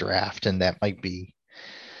there was a draft, and that might be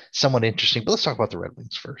somewhat interesting. But let's talk about the Red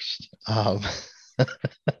Wings first.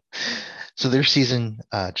 So their season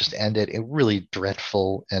just ended. A really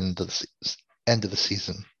dreadful end of the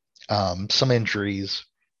season. Some injuries,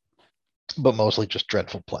 but mostly just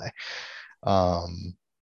dreadful play.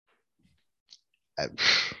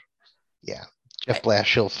 Jeff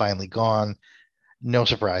Blashill finally gone. No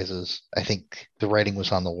surprises. I think the writing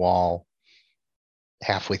was on the wall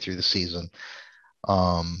halfway through the season.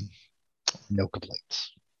 No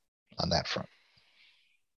complaints on that front.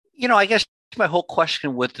 I guess my whole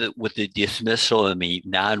question with the dismissal and the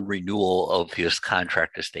non-renewal of his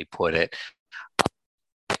contract, as they put it,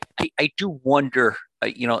 I do wonder,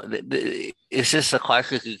 is this a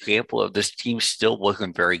classic example of this team still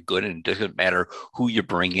wasn't very good and it doesn't matter who you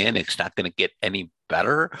bring in, it's not going to get any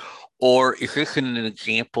better? Or is this an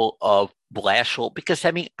example of Blashill? Because,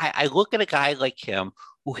 I look at a guy like him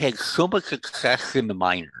who had so much success in the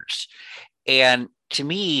minors. And to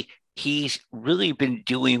me, he's really been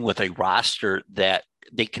dealing with a roster that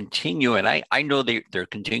they continue, and I know they're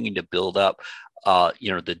continuing to build up,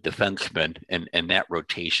 the defensemen and that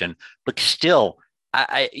rotation, but still,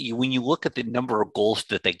 when you look at the number of goals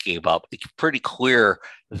that they gave up, it's pretty clear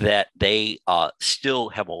that they still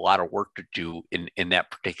have a lot of work to do in that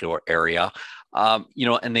particular area.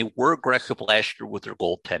 And they were aggressive last year with their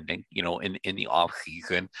goaltending, in the off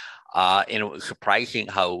season. And it was surprising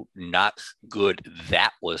how not good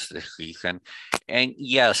that was this season. And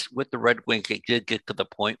yes, with the Red Wings, it did get to the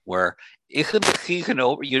point where, isn't the season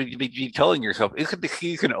over? You'd be telling yourself, isn't the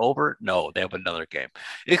season over? No, they have another game.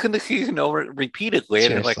 Isn't the season over? Repeatedly.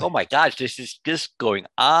 And they're like, oh my gosh, this is just going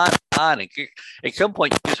on. And at some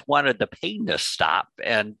point, you just wanted the pain to stop.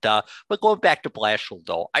 And but going back to Blashill,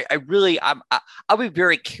 though, I'll be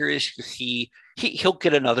very curious to see. He'll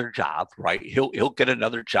get another job, right? He'll get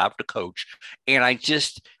another job to coach. And I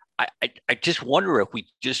just wonder if we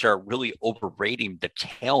just are really overrating the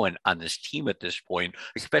talent on this team at this point,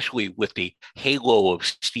 especially with the halo of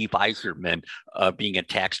Steve Yzerman being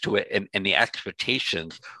attached to it and the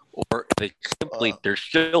expectations, or simply there's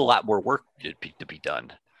still a lot more work to be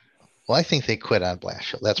done. Well, I think they quit on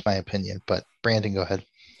Blashill. That's my opinion. But Brandon, go ahead.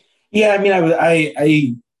 Yeah,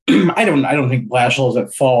 I don't think Blashill is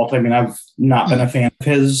at fault. I've not been a fan of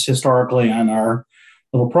his historically on our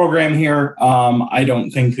little program here. I don't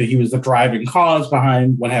think that he was the driving cause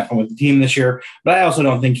behind what happened with the team this year, but I also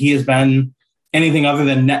don't think he has been anything other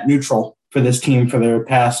than net neutral for this team for the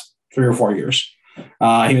past 3 or 4 years.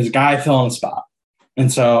 He was a guy filling a spot.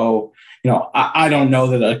 And so, I don't know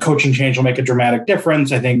that a coaching change will make a dramatic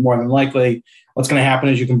difference. I think more than likely what's going to happen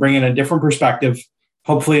is you can bring in a different perspective,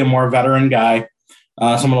 hopefully a more veteran guy,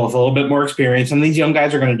 someone with a little bit more experience, and these young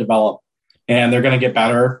guys are going to develop. and they're going to get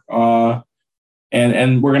better,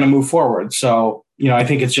 and we're going to move forward. So, I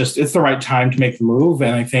think it's the right time to make the move.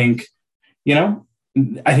 And I think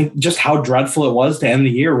just how dreadful it was to end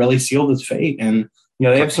the year really sealed his fate. And,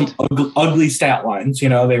 they have some ugly stat lines.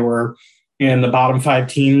 They were in the bottom 5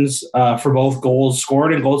 teams for both goals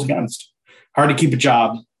scored and goals against. Hard to keep a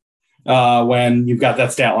job when you've got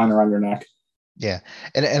that stat line around your neck. Yeah.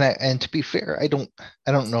 And to be fair, I don't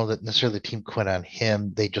know that necessarily the team quit on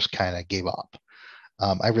him. They just kind of gave up.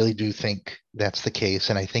 I really do think that's the case.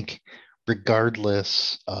 And I think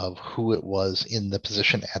regardless of who it was in the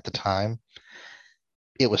position at the time,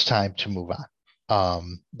 it was time to move on.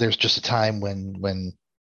 There's just a time when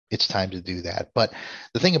it's time to do that. But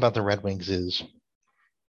the thing about the Red Wings is,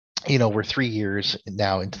 we're 3 years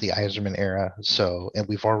now into the Yzerman era. And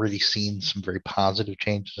we've already seen some very positive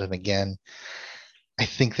changes. And again, I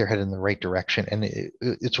think they're headed in the right direction. And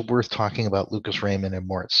it's worth talking about Lucas Raymond and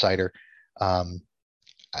Moritz Seider.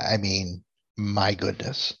 My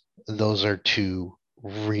goodness, those are 2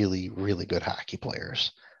 really, really good hockey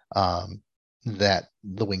players that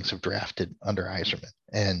the Wings have drafted under Yzerman.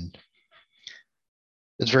 And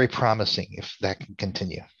it's very promising if that can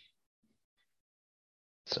continue.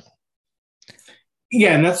 So,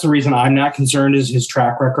 yeah, and that's the reason I'm not concerned is his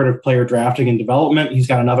track record of player drafting and development. He's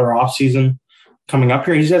got another offseason coming up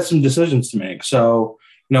here. He's got some decisions to make. So,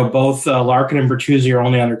 both Larkin and Bertuzzi are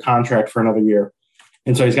only under contract for another year.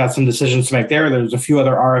 And so he's got some decisions to make there. There's a few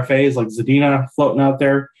other RFAs like Zadina floating out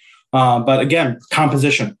there. But again,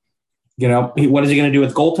 composition. What is he going to do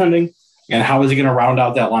with goaltending, and how is he going to round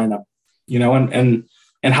out that lineup?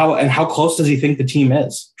 And how close does he think the team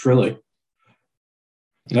is? Truly,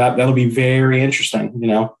 that'll be very interesting.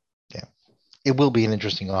 Yeah, it will be an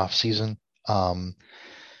interesting offseason.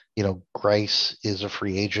 Greiss is a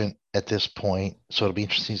free agent at this point, so it'll be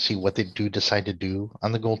interesting to see what they do decide to do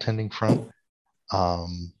on the goaltending front.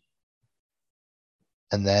 And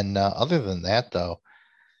then other than that, though,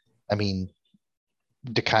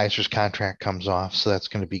 DeKeyser's contract comes off, so that's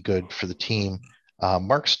going to be good for the team.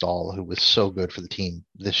 Mark Stahl, who was so good for the team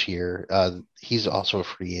this year, he's also a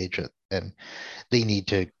free agent, and they need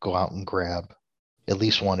to go out and grab at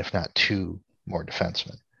least 1, if not 2 more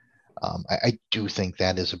defensemen. I do think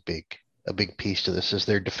that is a big piece to this, is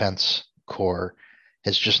their defense core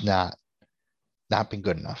has just not been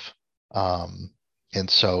good enough. And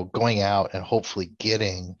so going out and hopefully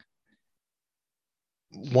getting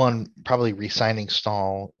one, probably re-signing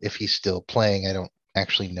Stahl if he's still playing. I don't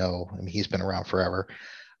actually know. He's been around forever.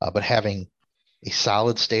 But having a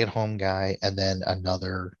solid stay-at-home guy and then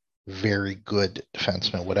another very good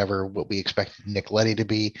defenseman, what we expected Nick Leddy to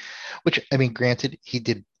be, which, granted, he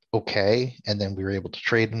did okay, and then we were able to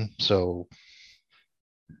trade him, so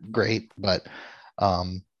great. But,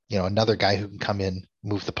 another guy who can come in,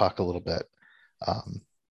 move the puck a little bit.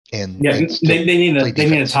 They need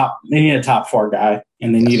a top 4 guy,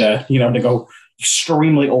 and they need to go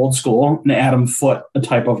extremely old school, an Adam Foote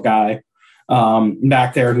type of guy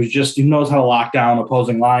back there who knows how to lock down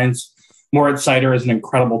opposing lines. Moritz Seider is an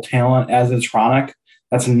incredible talent, as is Hronek.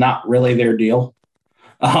 That's not really their deal,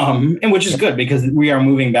 and which is good because we are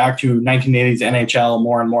moving back to 1980s NHL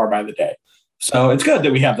more and more by the day. So it's good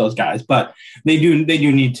that we have those guys, but they do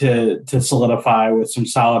need to solidify with some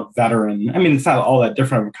solid veteran. It's not all that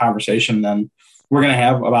different of a conversation than we're going to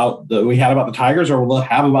have about the Tigers, or we'll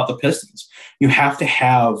have about the Pistons. You have to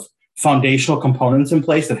have foundational components in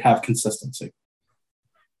place that have consistency.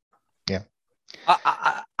 Yeah.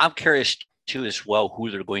 I'm curious too, as well, who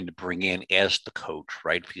they're going to bring in as the coach,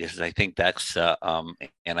 right? Because I think that's, and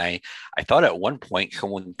I thought at one point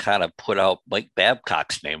someone kind of put out Mike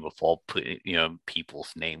Babcock's name of all,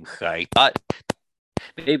 people's names. I thought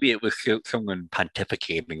maybe it was someone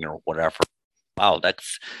pontificating or whatever. Wow,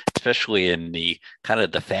 that's especially in the kind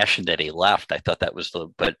of the fashion that he left. I thought that was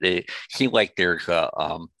but it seemed like there's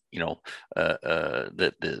the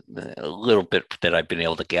little bit that I've been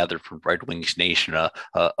able to gather from Red Wings Nation, a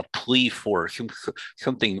plea for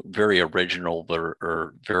something very original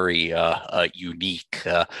or very unique.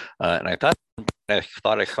 And I thought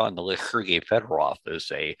I saw on the list Sergei Fedorov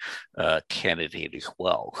as a candidate as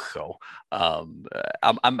well. So I'm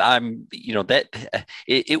that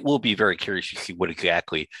it will be very curious to see what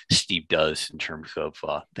exactly Steve does in terms of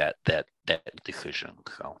that decision.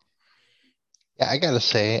 So. Yeah, I gotta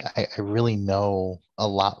say, I really know a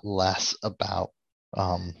lot less about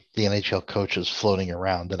the NHL coaches floating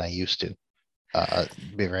around than I used to. To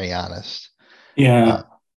be very honest. Yeah.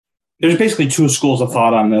 There's basically 2 schools of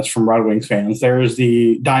thought on this from Red Wings fans. There's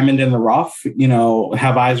the diamond in the rough, have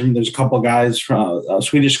Yzerman. There's a couple of guys from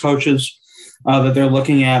Swedish coaches that they're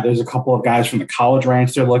looking at. There's a couple of guys from the college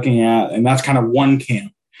ranks they're looking at, and that's kind of one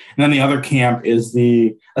camp. And then the other camp is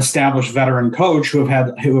the established veteran coach who have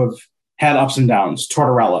had ups and downs.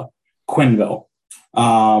 Tortorella, Quenneville,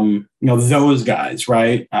 those guys,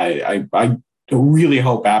 right? I really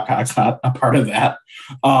hope Babcock's not a part of that,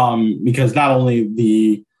 because not only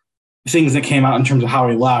the things that came out in terms of how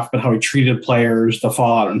he left, but how he treated players, the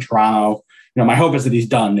fallout in Toronto. My hope is that he's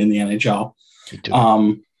done in the NHL.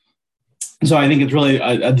 So I think it's really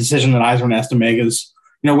a decision that Yzerman has to make is,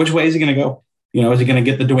 which way is he going to go? Is he going to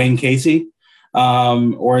get the Dwayne Casey,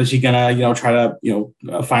 or is he going to, try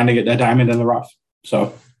to, find a diamond in the rough?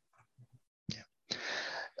 So,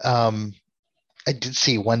 I did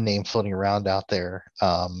see one name floating around out there.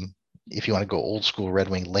 If you want to go old school Red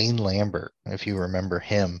Wing, Lane Lambert, if you remember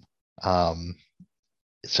him.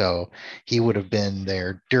 So he would have been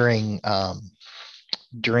there during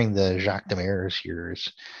the Jacques Demers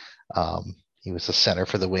years. He was the center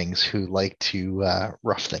for the Wings who liked to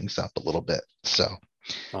rough things up a little bit. So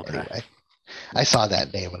Anyway, I saw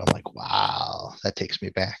that name and I'm like, wow, that takes me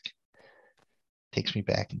back. Takes me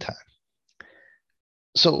back in time.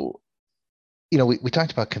 So, we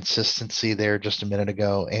talked about consistency there just a minute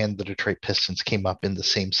ago, and the Detroit Pistons came up in the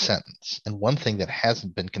same sentence. And one thing that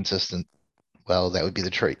hasn't been consistent, well, that would be the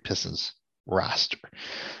Detroit Pistons roster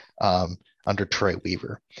under Troy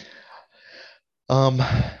Weaver.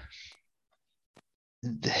 That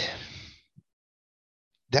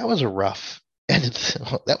was a rough, and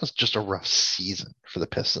that was just a rough season for the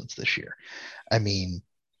Pistons this year. I mean,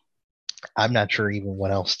 I'm not sure even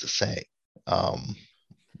what else to say.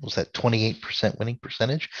 Was that 28% winning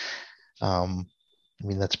percentage?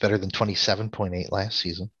 That's better than 27.8 last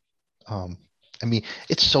season.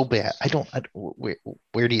 It's so bad.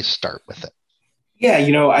 Where do you start with it? Yeah,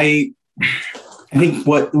 I think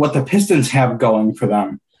what the Pistons have going for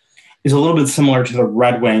them is a little bit similar to the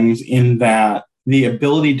Red Wings in that the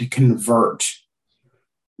ability to convert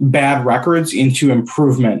bad records into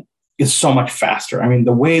improvement is so much faster.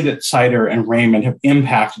 The way that Seider and Raymond have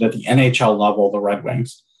impacted at the NHL level, the Red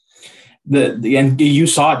Wings, and you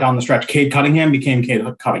saw it down the stretch. Cade Cunningham became Cade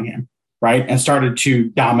Cunningham, right? And started to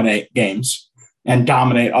dominate games and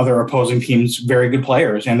dominate other opposing teams' very good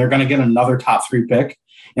players. And they're going to get another top 3 pick.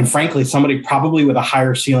 And frankly, somebody probably with a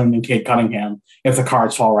higher ceiling than Cade Cunningham, if the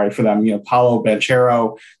cards fall right for them. Paolo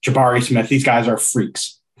Banchero, Jabari Smith, these guys are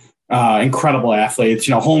freaks. Incredible athletes.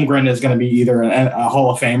 Holmgren is going to be either a Hall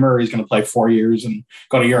of Famer or he's going to play 4 years and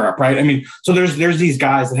go to Europe, right? So there's these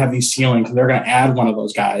guys that have these ceilings, and they're going to add one of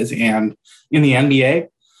those guys. And in the NBA,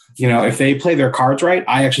 if they play their cards right,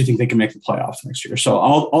 I actually think they can make the playoffs next year. So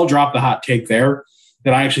I'll drop the hot take there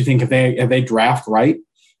that I actually think if they draft right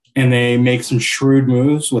and they make some shrewd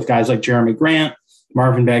moves with guys like Jeremy Grant,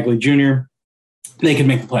 Marvin Bagley Jr., they can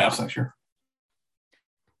make the playoffs next year.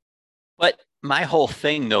 But my whole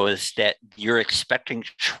thing, though, is that you're expecting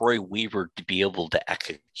Troy Weaver to be able to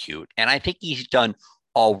execute. And I think he's done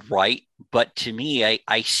all right. But to me,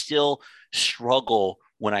 I still struggle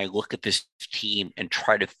when I look at this team and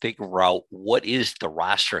try to figure out what is the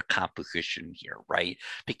roster composition here, right?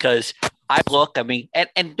 Because I look,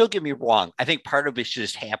 and don't get me wrong, I think part of it's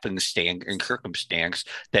just happenstance and circumstance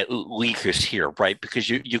that leads us here, right? Because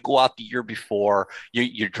you go out the year before,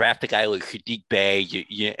 you draft a guy like Saddiq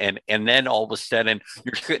Bey, and then all of a sudden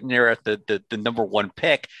you're sitting there at the number 1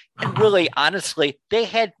 pick, and really, honestly, they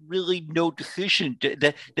had really no decision.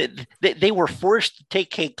 They were forced to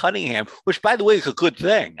take Cade Cunningham, which, by the way, is a good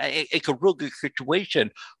thing. It's a real good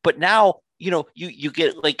situation. But now, you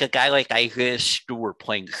get like a guy like Isaiah Stewart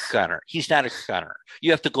playing center. He's not a center.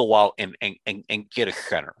 You have to go out and get a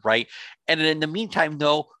center, right? And in the meantime,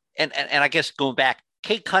 though, and I guess going back,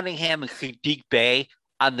 Cade Cunningham and Saddiq Bey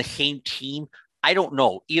on the same team, I don't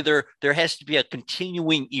know. Either there has to be a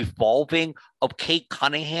continuing evolving of Cade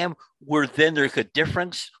Cunningham where then there's a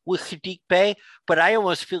difference with Saddiq Bey. But I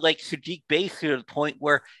almost feel like Saddiq Bey is to the point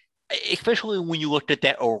where, especially when you looked at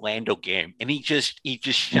that Orlando game and he just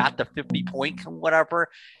shot the 50 points and whatever.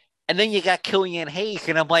 And then you got Killian Hayes.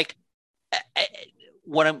 And I'm like,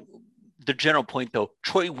 the general point though,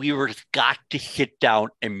 Troy Weaver's got to sit down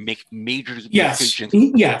and make major decisions.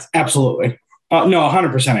 Yes, absolutely. No,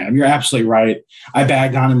 100%, Adam. You're absolutely right. I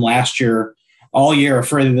bagged on him last year, all year,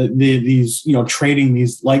 for these, trading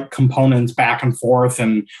these light components back and forth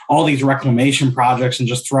and all these reclamation projects and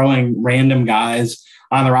just throwing random guys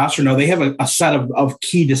on the roster. No, they have a set of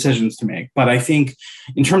key decisions to make. But I think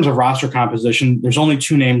in terms of roster composition, there's only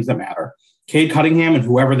 2 names that matter: Cade Cunningham and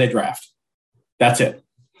whoever they draft. That's it.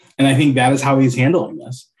 And I think that is how he's handling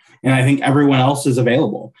this. And I think everyone else is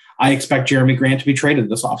available. I expect Jeremy Grant to be traded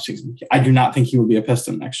this offseason. I do not think he will be a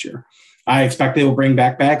Piston next year. I expect they will bring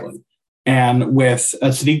back Bagley. And with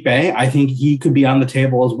Sadiq Bey, I think he could be on the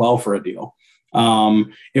table as well for a deal.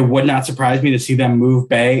 It would not surprise me to see them move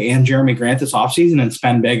Bey and Jeremy Grant this offseason and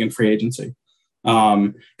spend big in free agency.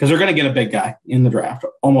 Because they're going to get a big guy in the draft,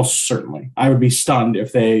 almost certainly. I would be stunned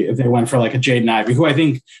if they went for like a Jaden Ivey, who I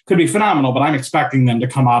think could be phenomenal, but I'm expecting them to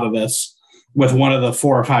come out of this with one of the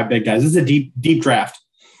 4 or 5 big guys. This is a deep draft.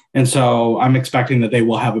 And so I'm expecting that they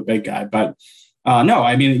will have a big guy. But no,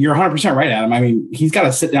 I mean, you're 100% right, Adam. I mean, he's got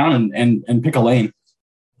to sit down and pick a lane.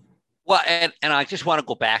 Well, and I just want to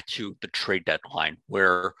go back to the trade deadline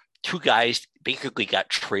where 2 guys basically got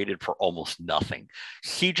traded for almost nothing.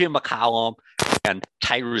 CJ McCollum and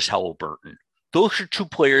Tyrese Halliburton. Those are 2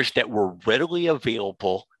 players that were readily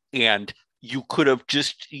available, and you could have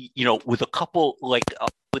just, with a couple,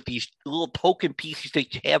 with these little token pieces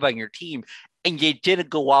that you have on your team, and you didn't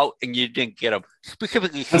go out and you didn't get them,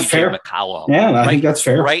 specifically CJ McCollum. Yeah, I think that's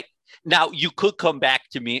fair. Right? Now, you could come back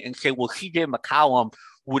to me and say, well, CJ McCollum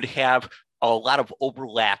would have a lot of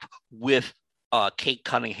overlap with Cade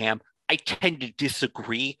Cunningham. I tend to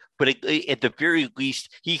disagree, but at the very least,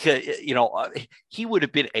 he could, he would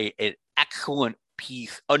have been an excellent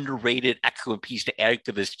piece, underrated, excellent piece to add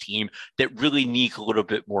to this team that really needs a little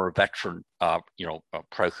bit more veteran,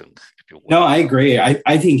 presence. No, I agree.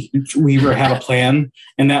 I think Weaver had a plan,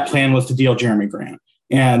 and that plan was to deal Jeremy Grant.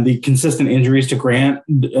 And the consistent injuries to Grant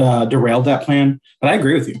derailed that plan. But I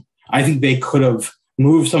agree with you. I think they could have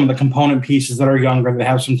moved some of the component pieces that are younger, that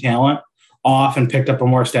have some talent, off and picked up a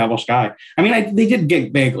more established guy. I mean, they did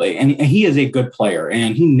get Bagley, and he is a good player,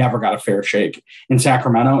 and he never got a fair shake in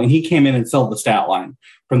Sacramento, and he came in and filled the stat line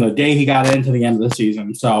from the day he got in to the end of the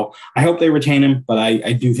season. So I hope they retain him, but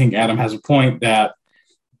I do think Adam has a point that,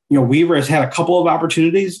 Weaver has had a couple of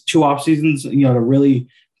opportunities, 2 off seasons,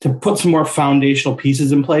 to put some more foundational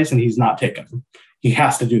pieces in place, and he's not taken them. He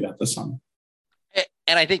has to do that this summer.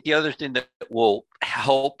 And I think the other thing that will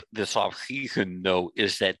help this offseason, though,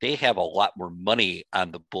 is that they have a lot more money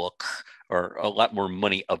on the books, or a lot more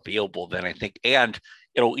money available than I think, and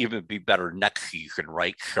it'll even be better next season,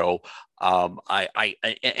 right? So,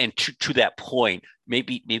 and to that point,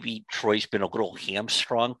 maybe Troy's been a little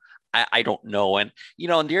hamstrung. I don't know, and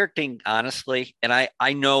and the other thing, honestly, and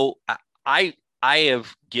I know I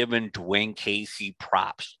have given Dwayne Casey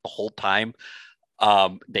props the whole time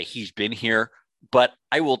that he's been here. But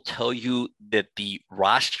I will tell you that the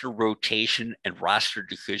roster rotation and roster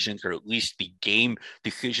decisions, or at least the game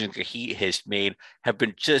decisions that he has made, have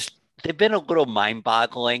been they've been a little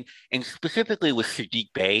mind-boggling. And specifically with Sadiq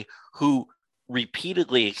Bey, who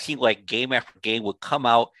repeatedly, it seemed like game after game, would come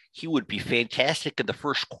out, he would be fantastic in the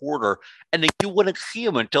first quarter, and then you wouldn't see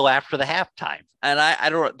him until after the halftime. And I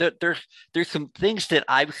don't know, there's some things that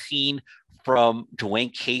I've seen from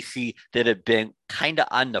Dwayne Casey that have been kind of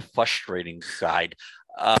on the frustrating side.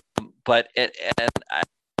 But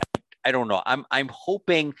I don't know. I'm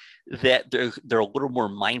hoping that they're a little more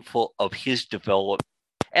mindful of his development.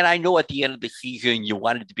 And I know at the end of the season, you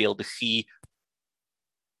wanted to be able to see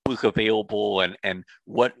who was available and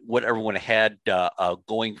what everyone had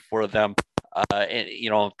going for them. And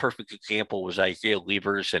a perfect example was Isaiah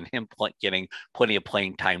Levers and him getting plenty of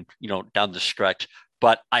playing time, down the stretch.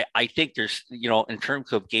 But I think there's, in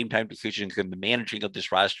terms of game time decisions and the managing of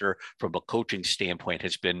this roster from a coaching standpoint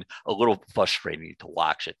has been a little frustrating to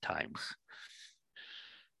watch at times.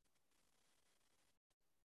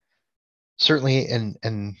 Certainly,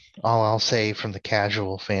 and all I'll say from the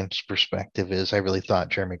casual fan's perspective is I really thought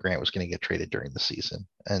Jeremy Grant was going to get traded during the season.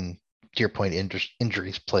 And to your point,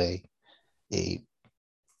 injuries play a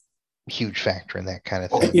huge factor in that kind of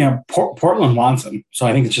thing. Yeah, Portland wants him, so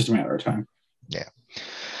I think it's just a matter of time. Yeah.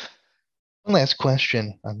 One last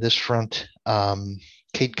question on this front.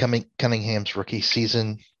 Cade Cunningham's rookie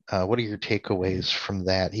season, what are your takeaways from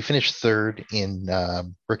that? He finished 3rd in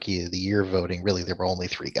Rookie of the Year voting. Really, there were only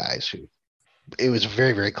 3 guys who – it was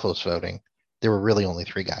very, very close voting. There were really only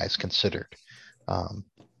 3 guys considered.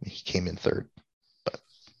 He came in 3rd.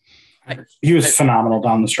 But he was phenomenal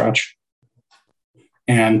down the stretch.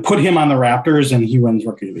 And put him on the Raptors, and he wins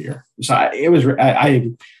Rookie of the Year. So it was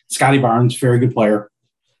Scotty Barnes, very good player.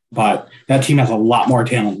 But that team has a lot more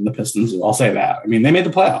talent than the Pistons. I'll say that. I mean, they made the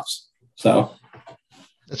playoffs. So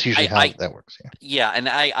that's usually how that works. Yeah. And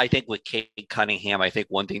I think with Cade Cunningham, I think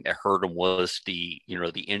one thing that hurt him was the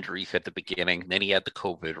injuries at the beginning. Then he had the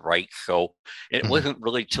COVID, right? So it wasn't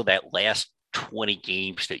really till that last 20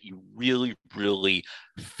 games that you really, really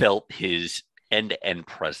felt his end-to-end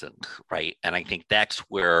presence, right? And I think that's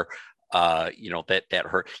where that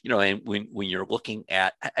hurt, and when you're looking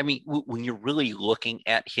at, when you're really looking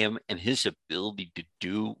at him and his ability to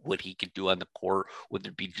do what he can do on the court, whether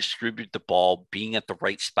it be distribute the ball, being at the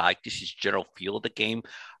right spot, just his general feel of the game,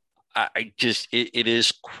 it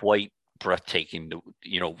is quite breathtaking to,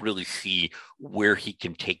 really see where he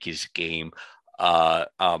can take his game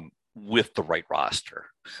with the right roster.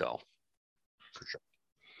 So, for sure.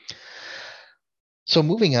 So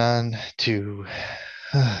moving on to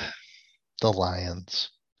the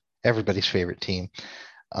Lions, everybody's favorite team.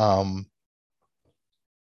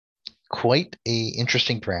 Quite a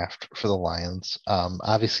interesting draft for the Lions.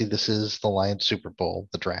 Obviously, this is the Lions Super Bowl,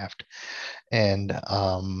 the draft. And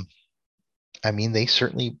they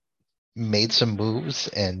certainly made some moves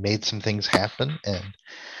and made some things happen. And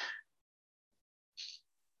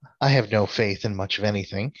I have no faith in much of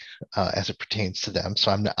anything as it pertains to them.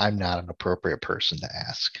 So I'm not an appropriate person to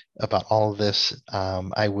ask about all of this.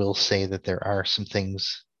 I will say that there are some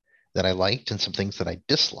things that I liked and some things that I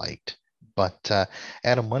disliked. But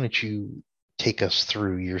Adam, why don't you take us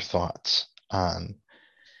through your thoughts on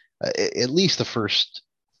at least the first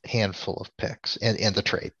handful of picks and the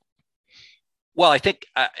trade? Well, I think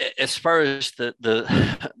as far as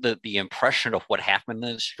the impression of what happened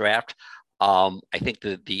in this draft, I think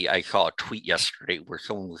I saw a tweet yesterday where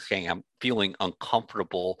someone was saying, I'm feeling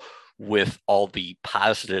uncomfortable with all the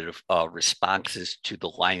positive responses to the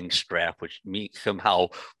Lions draft, which somehow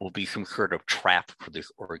will be some sort of trap for this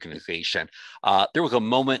organization. There was a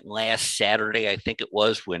moment last Saturday, I think it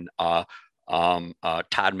was, when Todd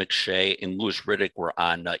McShay and Louis Riddick were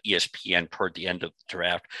on ESPN toward the end of the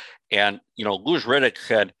draft. And, Louis Riddick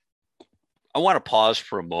said, I want to pause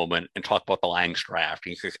for a moment and talk about the Lions draft.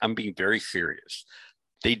 And he says, I'm being very serious.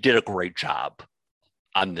 They did a great job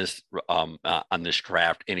on this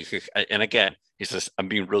draft. And he says, and again, he says, I'm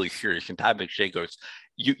being really serious. And Todd McShay goes,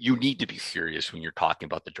 you need to be serious when you're talking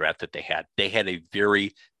about the draft that they had. They had a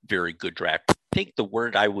very, very good draft. I think the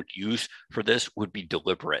word I would use for this would be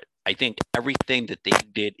deliberate. I think everything that they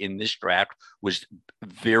did in this draft was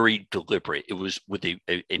very deliberate. It was with an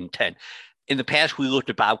intent. In the past, we looked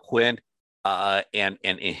at Bob Quinn and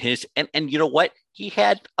you know what? He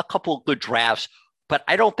had a couple of good drafts, but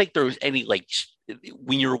I don't think there was any,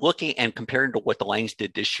 when you're looking and comparing to what the Lions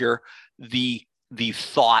did this year, the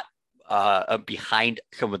thought behind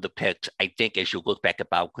some of the picks, I think as you look back at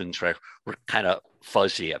Bob Quinn's draft, were kind of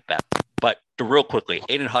fuzzy at best. But real quickly,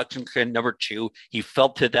 Aiden Hutchinson, number 2, he fell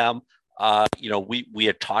to them. We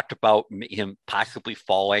had talked about him possibly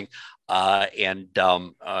falling, and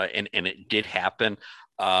it did happen.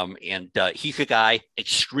 He's a guy,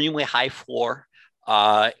 extremely high floor,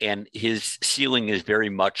 and his ceiling is very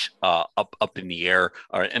much up in the air,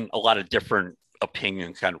 and a lot of different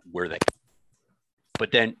opinions kind of where they.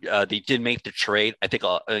 But then they did make the trade. I think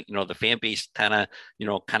the fan base kind of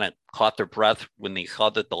caught their breath when they saw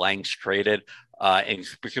that the Lions traded, and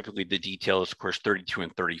specifically the details, of course, 32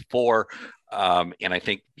 and 34. And I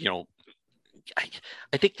think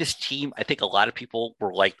I think this team. I think a lot of people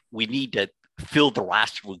were like, we need to fill the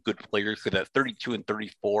roster with good players, so that 32 and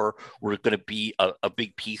 34 were going to be a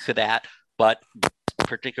big piece of that. But this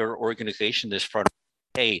particular organization, this front,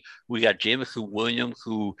 hey, we got Jameson Williams,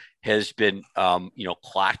 who has been,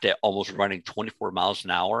 clocked at almost running 24 miles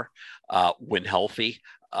an hour when healthy,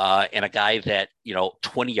 and a guy that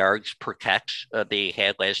 20 yards per catch they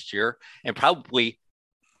had last year, and probably.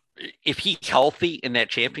 If he's healthy in that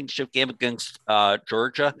championship game against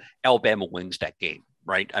Georgia, Alabama wins that game.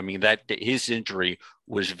 Right. I mean, that his injury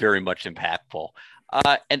was very much impactful.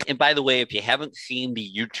 And by the way, if you haven't seen the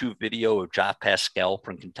YouTube video of Josh Paschal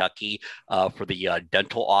from Kentucky for the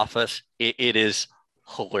dental office, it is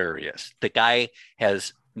hilarious. The guy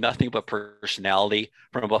has nothing but personality.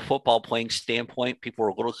 From a football playing standpoint, people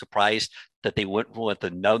were a little surprised that they went with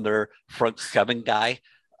another front 7 guy.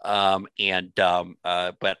 But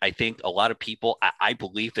I think a lot of people, I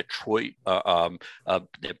believe that Troy,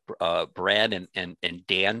 Brad and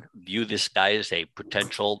Dan view this guy as a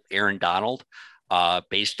potential Aaron Donald,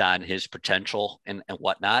 based on his potential and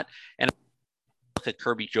whatnot. And look at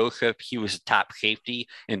Kirby Joseph, he was a top safety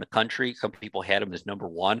in the country. Some people had him as number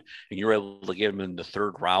 1, and you were able to get him in the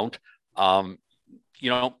 3rd round. Bottom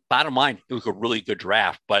line, it was a really good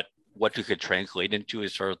draft, but what does it translate into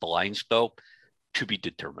as far as the Lions go? To be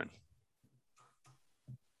determined.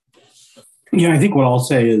 Yeah, I think what I'll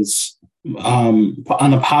say is on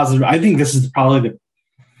the positive, I think this is probably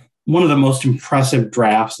one of the most impressive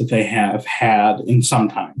drafts that they have had in some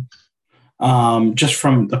time. Just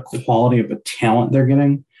from the quality of the talent they're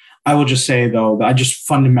getting. I will just say, though, that I just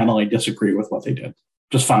fundamentally disagree with what they did,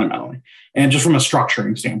 just fundamentally. And just from a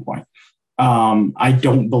structuring standpoint. I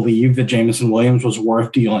don't believe that Jameson Williams was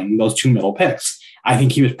worth dealing those 2 middle picks. I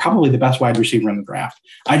think he was probably the best wide receiver in the draft.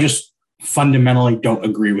 I just fundamentally don't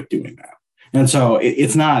agree with doing that. And so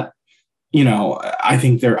it's not, I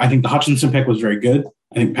think the Hutchinson pick was very good.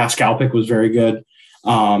 I think Pascal pick was very good.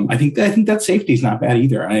 I think that safety is not bad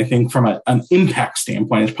either. And I think from an impact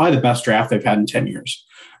standpoint, it's probably the best draft they've had in 10 years,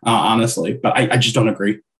 honestly. But I just don't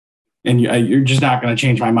agree. And you're just not going to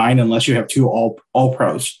change my mind unless you have 2 all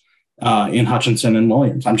pros in Hutchinson and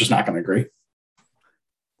Williams. I'm just not going to agree.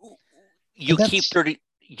 You keep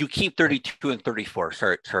 32 and 34.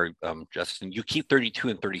 Sorry, Justin. You keep 32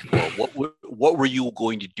 and 34. What were you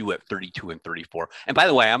going to do at 32 and 34? And by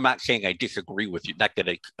the way, I'm not saying I disagree with you. Not that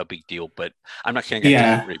it's a big deal, but I'm not saying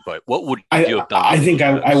I disagree. But what would you have done? I think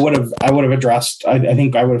I would have addressed. I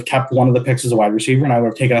think I would have kept one of the picks as a wide receiver, and I would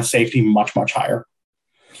have taken a safety much higher.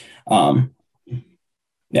 I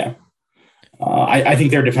think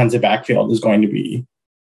their defensive backfield is going to be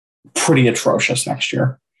pretty atrocious next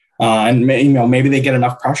year. And maybe they get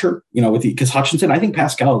enough pressure, because Hutchinson, I think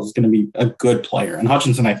Pascal is going to be a good player, and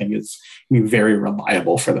Hutchinson, I think, is going to be very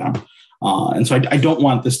reliable for them. And so I don't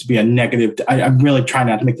want this to be a negative. I'm really trying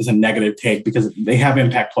not to make this a negative take because they have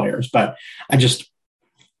impact players, but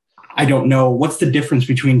I don't know what's the difference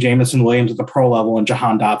between Jameson Williams at the pro level and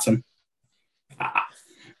Jahan Dotson.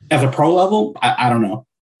 At the pro level, I don't know,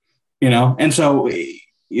 and so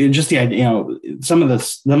just the idea, some of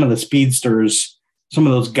the speedsters. Some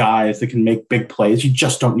of those guys that can make big plays, you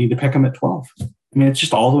just don't need to pick them at 12. I mean, it's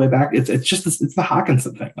just all the way back. It's the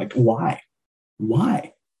Hockenson thing. Like, why?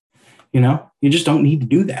 You just don't need to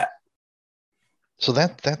do that. So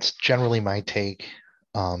that's generally my take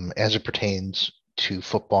as it pertains to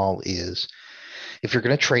football is if you're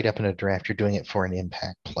going to trade up in a draft, you're doing it for an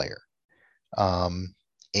impact player.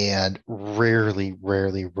 And rarely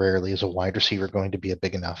is a wide receiver going to be a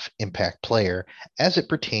big enough impact player as it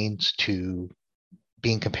pertains to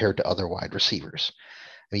being compared to other wide receivers.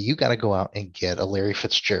 I mean, you got to go out and get a Larry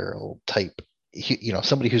Fitzgerald type,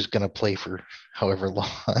 somebody who's going to play for however long.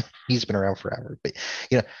 He's been around forever, but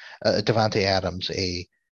Devontae Adams,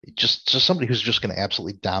 just somebody who's just going to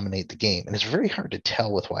absolutely dominate the game. And it's very hard to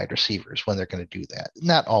tell with wide receivers when they're going to do that.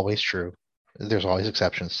 Not always true. There's always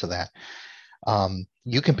exceptions to that.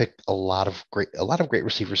 You can pick a lot of great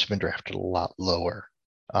receivers have been drafted a lot lower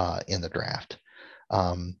in the draft.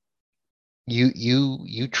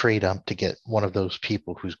 You trade up to get one of those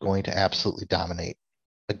people who's going to absolutely dominate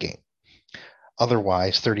a game.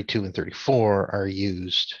 Otherwise, 32 and 34 are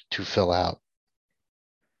used to fill out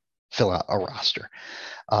a roster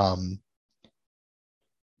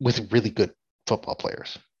with really good football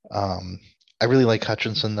players. I really like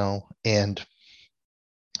Hutchinson though, and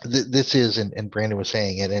this is, and Brandon was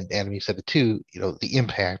saying it, and Adam, you said it too. The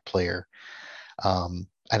impact player.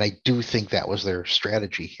 And I do think that was their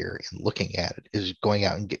strategy here in looking at it, is going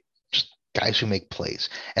out and get just guys who make plays.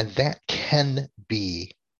 And that can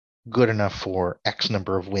be good enough for X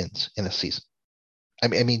number of wins in a season. I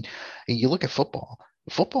mean, you look at football.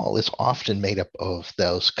 Football is often made up of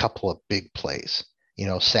those couple of big plays,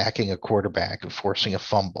 sacking a quarterback and forcing a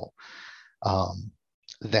fumble,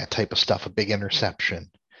 that type of stuff, a big interception,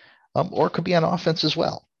 or it could be on offense as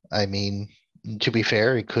well. I mean, to be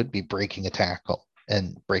fair, it could be breaking a tackle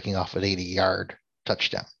and breaking off an 80-yard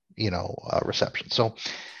touchdown, reception. So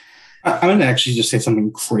I'm going to actually just say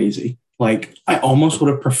something crazy. Like, I almost would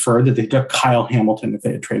have preferred that they took Kyle Hamilton if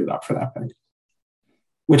they had traded up for that pick,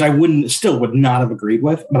 which I would not have agreed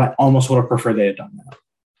with, but I almost would have preferred they had done that.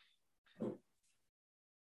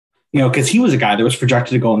 Because he was a guy that was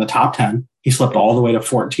projected to go in the top 10. He slipped all the way to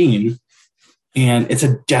 14, and it's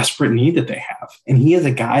a desperate need that they have. And he is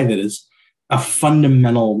a guy that is a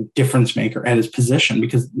fundamental difference maker at his position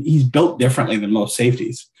because he's built differently than most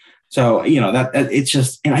safeties. So, that it's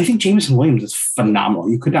just, and I think Jameson Williams is phenomenal.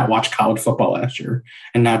 You could not watch college football last year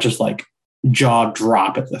and not just like jaw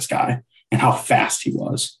drop at this guy and how fast he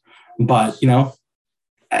was. But,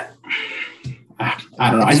 I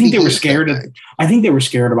don't know. I think they were scared. I think they were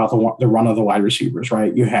scared about the run of the wide receivers,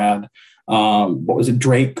 right? You had,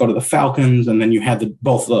 Drake go to the Falcons, and then you had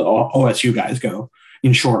both the OSU guys go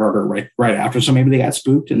in short order right after. So maybe they got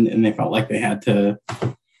spooked and they felt like they had to,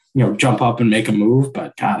 jump up and make a move.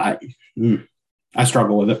 But God, I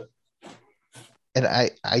struggle with it. And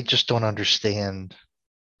I just don't understand.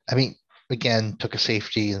 I mean, again, took a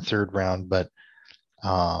safety in third round, but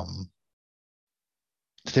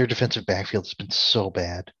their defensive backfield has been so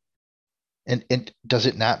bad. And does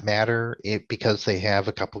it not matter because they have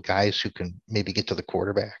a couple guys who can maybe get to the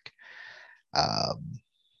quarterback?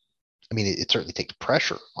 I mean, it certainly takes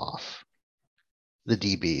pressure off the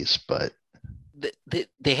DBs, but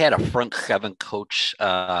they had a front seven coach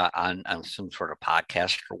on some sort of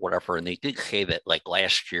podcast or whatever, and they did say that like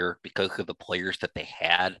last year, because of the players that they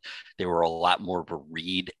had, they were a lot more of a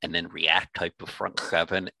read and then react type of front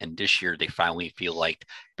seven. And this year, they finally feel like,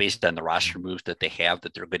 based on the roster moves that they have,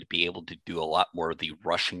 that they're going to be able to do a lot more of the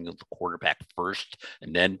rushing of the quarterback first,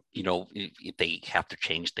 and then if they have to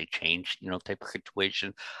change, they change, type of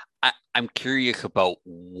situation. I'm curious about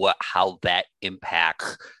how that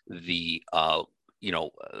impacts the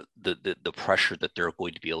the pressure that they're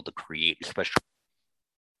going to be able to create, especially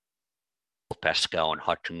Pascal and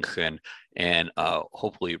Hutchinson, and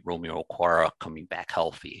hopefully Romeo Okwara coming back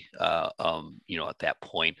healthy, at that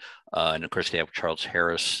point. And of course, they have Charles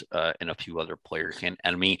Harris and a few other players. And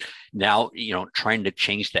I mean, now, trying to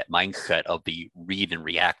change that mindset of the read and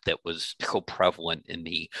react that was so prevalent in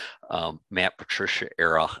the Matt Patricia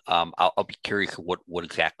era. I'll be curious what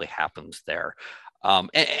exactly happens there.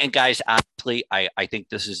 And guys, honestly, I think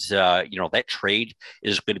this is, that trade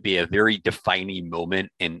is going to be a very defining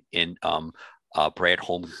moment in Brad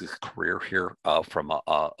Holmes' career here from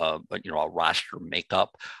a roster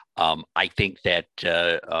makeup. I think that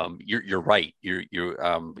you're right.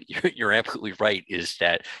 You're absolutely right. Is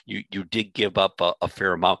that you did give up a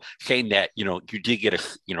fair amount, saying that you did get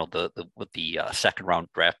the second round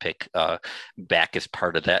draft pick back as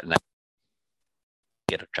part of that, and that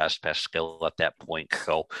get a Josh Pascal at that point.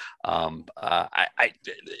 So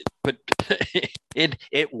but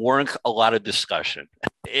it warrants a lot of discussion.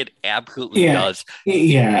 It absolutely does.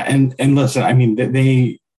 Yeah. And listen, I mean,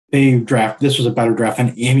 they draft, this was a better draft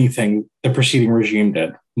than anything the preceding regime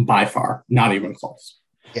did by far. Not even close.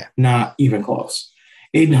 Yeah. Not even close.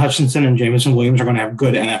 Aiden Hutchinson and Jameson Williams are going to have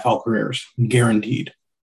good NFL careers, guaranteed.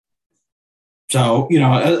 So,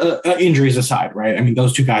 injuries aside, right? I mean,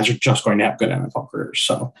 those two guys are just going to have good NFL careers.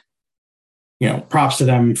 So, props to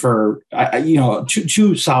them for,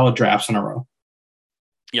 two solid drafts in a row.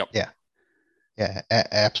 Yep. Yeah,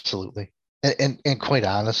 absolutely. And quite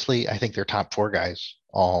honestly, I think their top four guys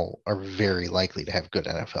all are very likely to have good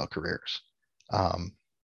NFL careers.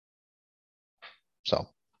 So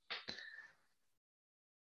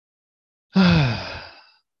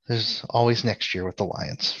there's always next year with the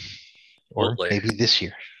Lions. Or maybe this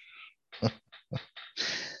year.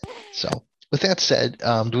 So, with that said,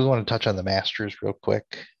 do we want to touch on the Masters real quick?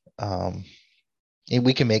 And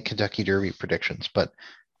we can make Kentucky Derby predictions, but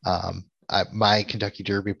my Kentucky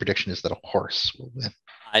Derby prediction is that a horse will win.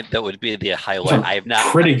 That would be the highlight. I have not.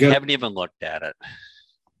 Pretty good. I haven't even looked at it.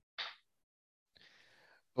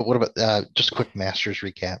 But what about just a quick Masters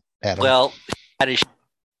recap, Adam? Well,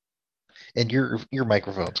 and your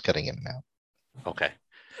microphone's cutting in and out. Okay.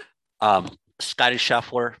 Scotty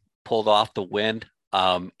Scheffler pulled off the win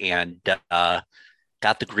and got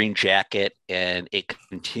the green jacket, and it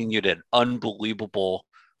continued an unbelievable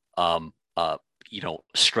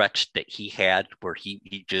stretch that he had where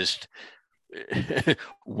he just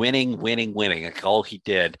winning. That's all he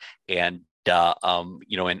did. And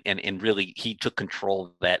and really he took control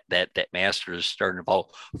of that Masters starting about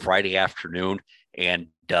Friday afternoon, and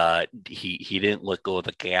he didn't let go of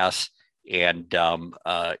the gas. And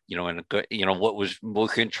what was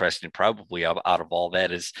most interesting probably out of all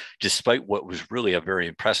that is, despite what was really a very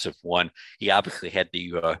impressive one, he obviously had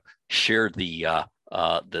to share the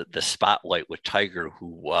spotlight with Tiger,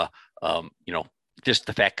 who just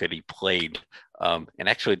the fact that he played. And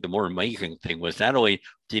actually, the more amazing thing was not only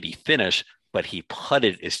did he finish, but he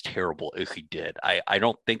putted as terrible as he did. I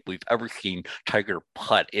don't think we've ever seen Tiger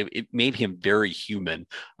putt. It made him very human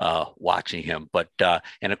watching him. But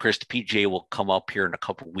and of course, the PGA will come up here in a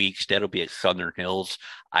couple of weeks. That'll be at Southern Hills.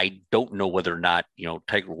 I don't know whether or not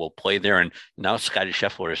Tiger will play there. And now Scotty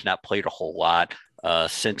Scheffler has not played a whole lot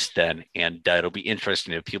since then, and it'll be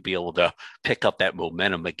interesting if he'll be able to pick up that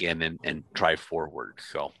momentum again and drive forward.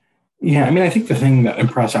 So. Yeah, I mean, I think the thing that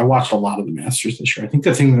I watched a lot of the Masters this year. I think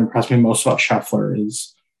the thing that impressed me most about Scheffler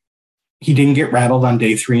is he didn't get rattled on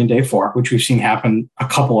day 3 and day 4, which we've seen happen a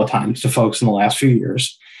couple of times to folks in the last few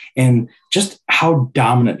years. And just how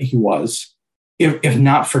dominant he was, if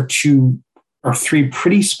not for 2 or 3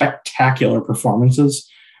 pretty spectacular performances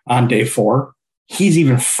on day 4, he's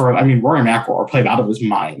even further. I mean, Rory McIlroy played out of his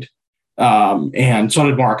mind. And so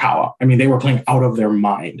did Morikawa. I mean, they were playing out of their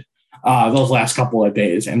mind those last couple of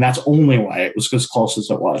days. And that's only why it was as close as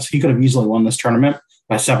it was. He could have easily won this tournament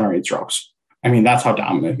by 7 or 8 strokes. I mean, that's how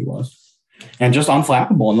dominant he was. And just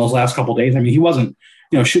unflappable in those last couple of days. I mean, he wasn't,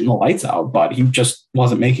 shooting the lights out, but he just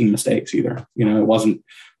wasn't making mistakes either. It wasn't,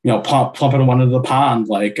 plumping one into the pond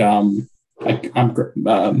like I'm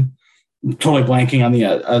totally blanking on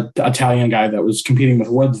the Italian guy that was competing with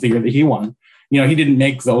Woods the year that he won. he didn't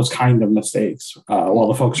make those kind of mistakes while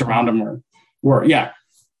the folks around him were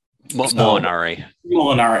Molinari,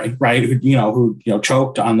 right? Who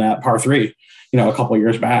choked on that par three, a couple of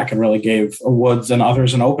years back and really gave Woods and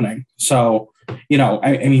others an opening. So, I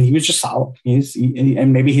mean, he was just solid.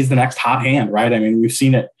 And maybe he's the next hot hand, right? I mean, we've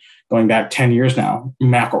seen it going back 10 years now.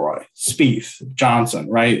 McIlroy, Spieth, Johnson,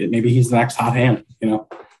 right? Maybe he's the next hot hand, There's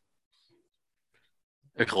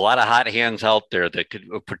a lot of hot hands out there that could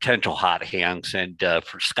potential hot hands. And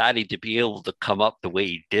for Scotty to be able to come up the way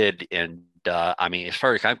he did, and I mean, as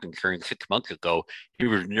far as I'm concerned, 6 months ago, he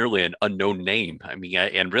was nearly an unknown name. I mean,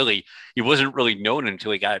 and really, he wasn't really known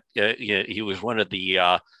until he got, he was one of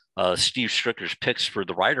the Steve Stricker's picks for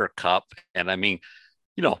the Ryder Cup. And I mean,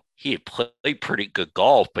 he had played pretty good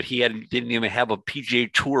golf, but didn't even have a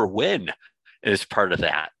PGA Tour win as part of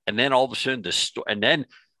that. And then all of a sudden, and then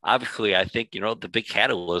obviously, I think, the big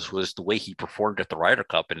catalyst was the way he performed at the Ryder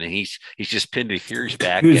Cup. And then he's just pinned his ears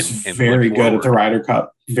back. He was very good at the Ryder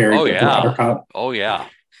Cup. Very good at the Ryder Cup. Oh, yeah.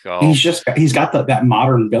 So he's got that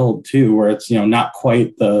modern build, too, where it's, not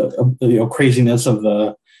quite the craziness of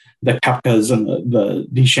the Koepkas and the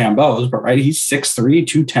DeChambeaus, but right, he's 6'3",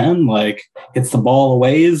 210, like hits the ball a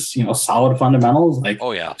ways, solid fundamentals. Like,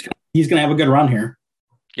 oh, yeah. He's going to have a good run here.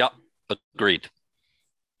 Yep. Agreed.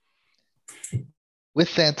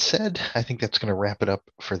 With that said, I think that's going to wrap it up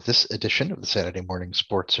for this edition of the Saturday Morning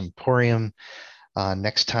Sports Emporium.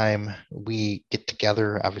 Next time we get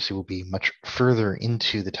together, obviously we'll be much further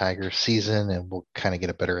into the Tigers season, and we'll kind of get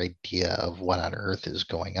a better idea of what on earth is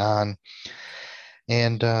going on,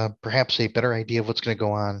 and perhaps a better idea of what's going to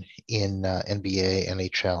go on in NBA,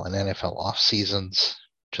 NHL, and NFL off seasons.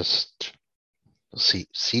 Just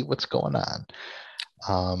see what's going on.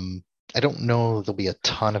 I don't know there'll be a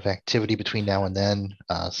ton of activity between now and then,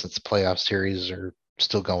 since the playoff series are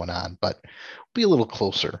still going on, but we'll be a little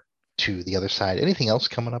closer to the other side. Anything else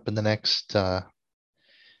coming up in the next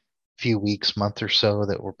few weeks, month or so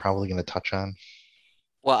that we're probably going to touch on?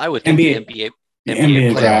 Well, I would think NBA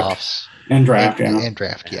playoffs and draft,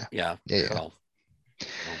 yeah.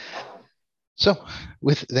 So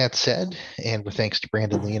with that said, and with thanks to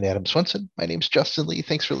Brandon Lee and Adam Swenson, my name's Justin Lee.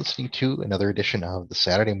 Thanks for listening to another edition of the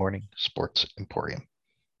Saturday Morning Sports Emporium.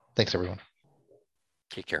 Thanks, everyone.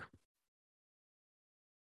 Take care.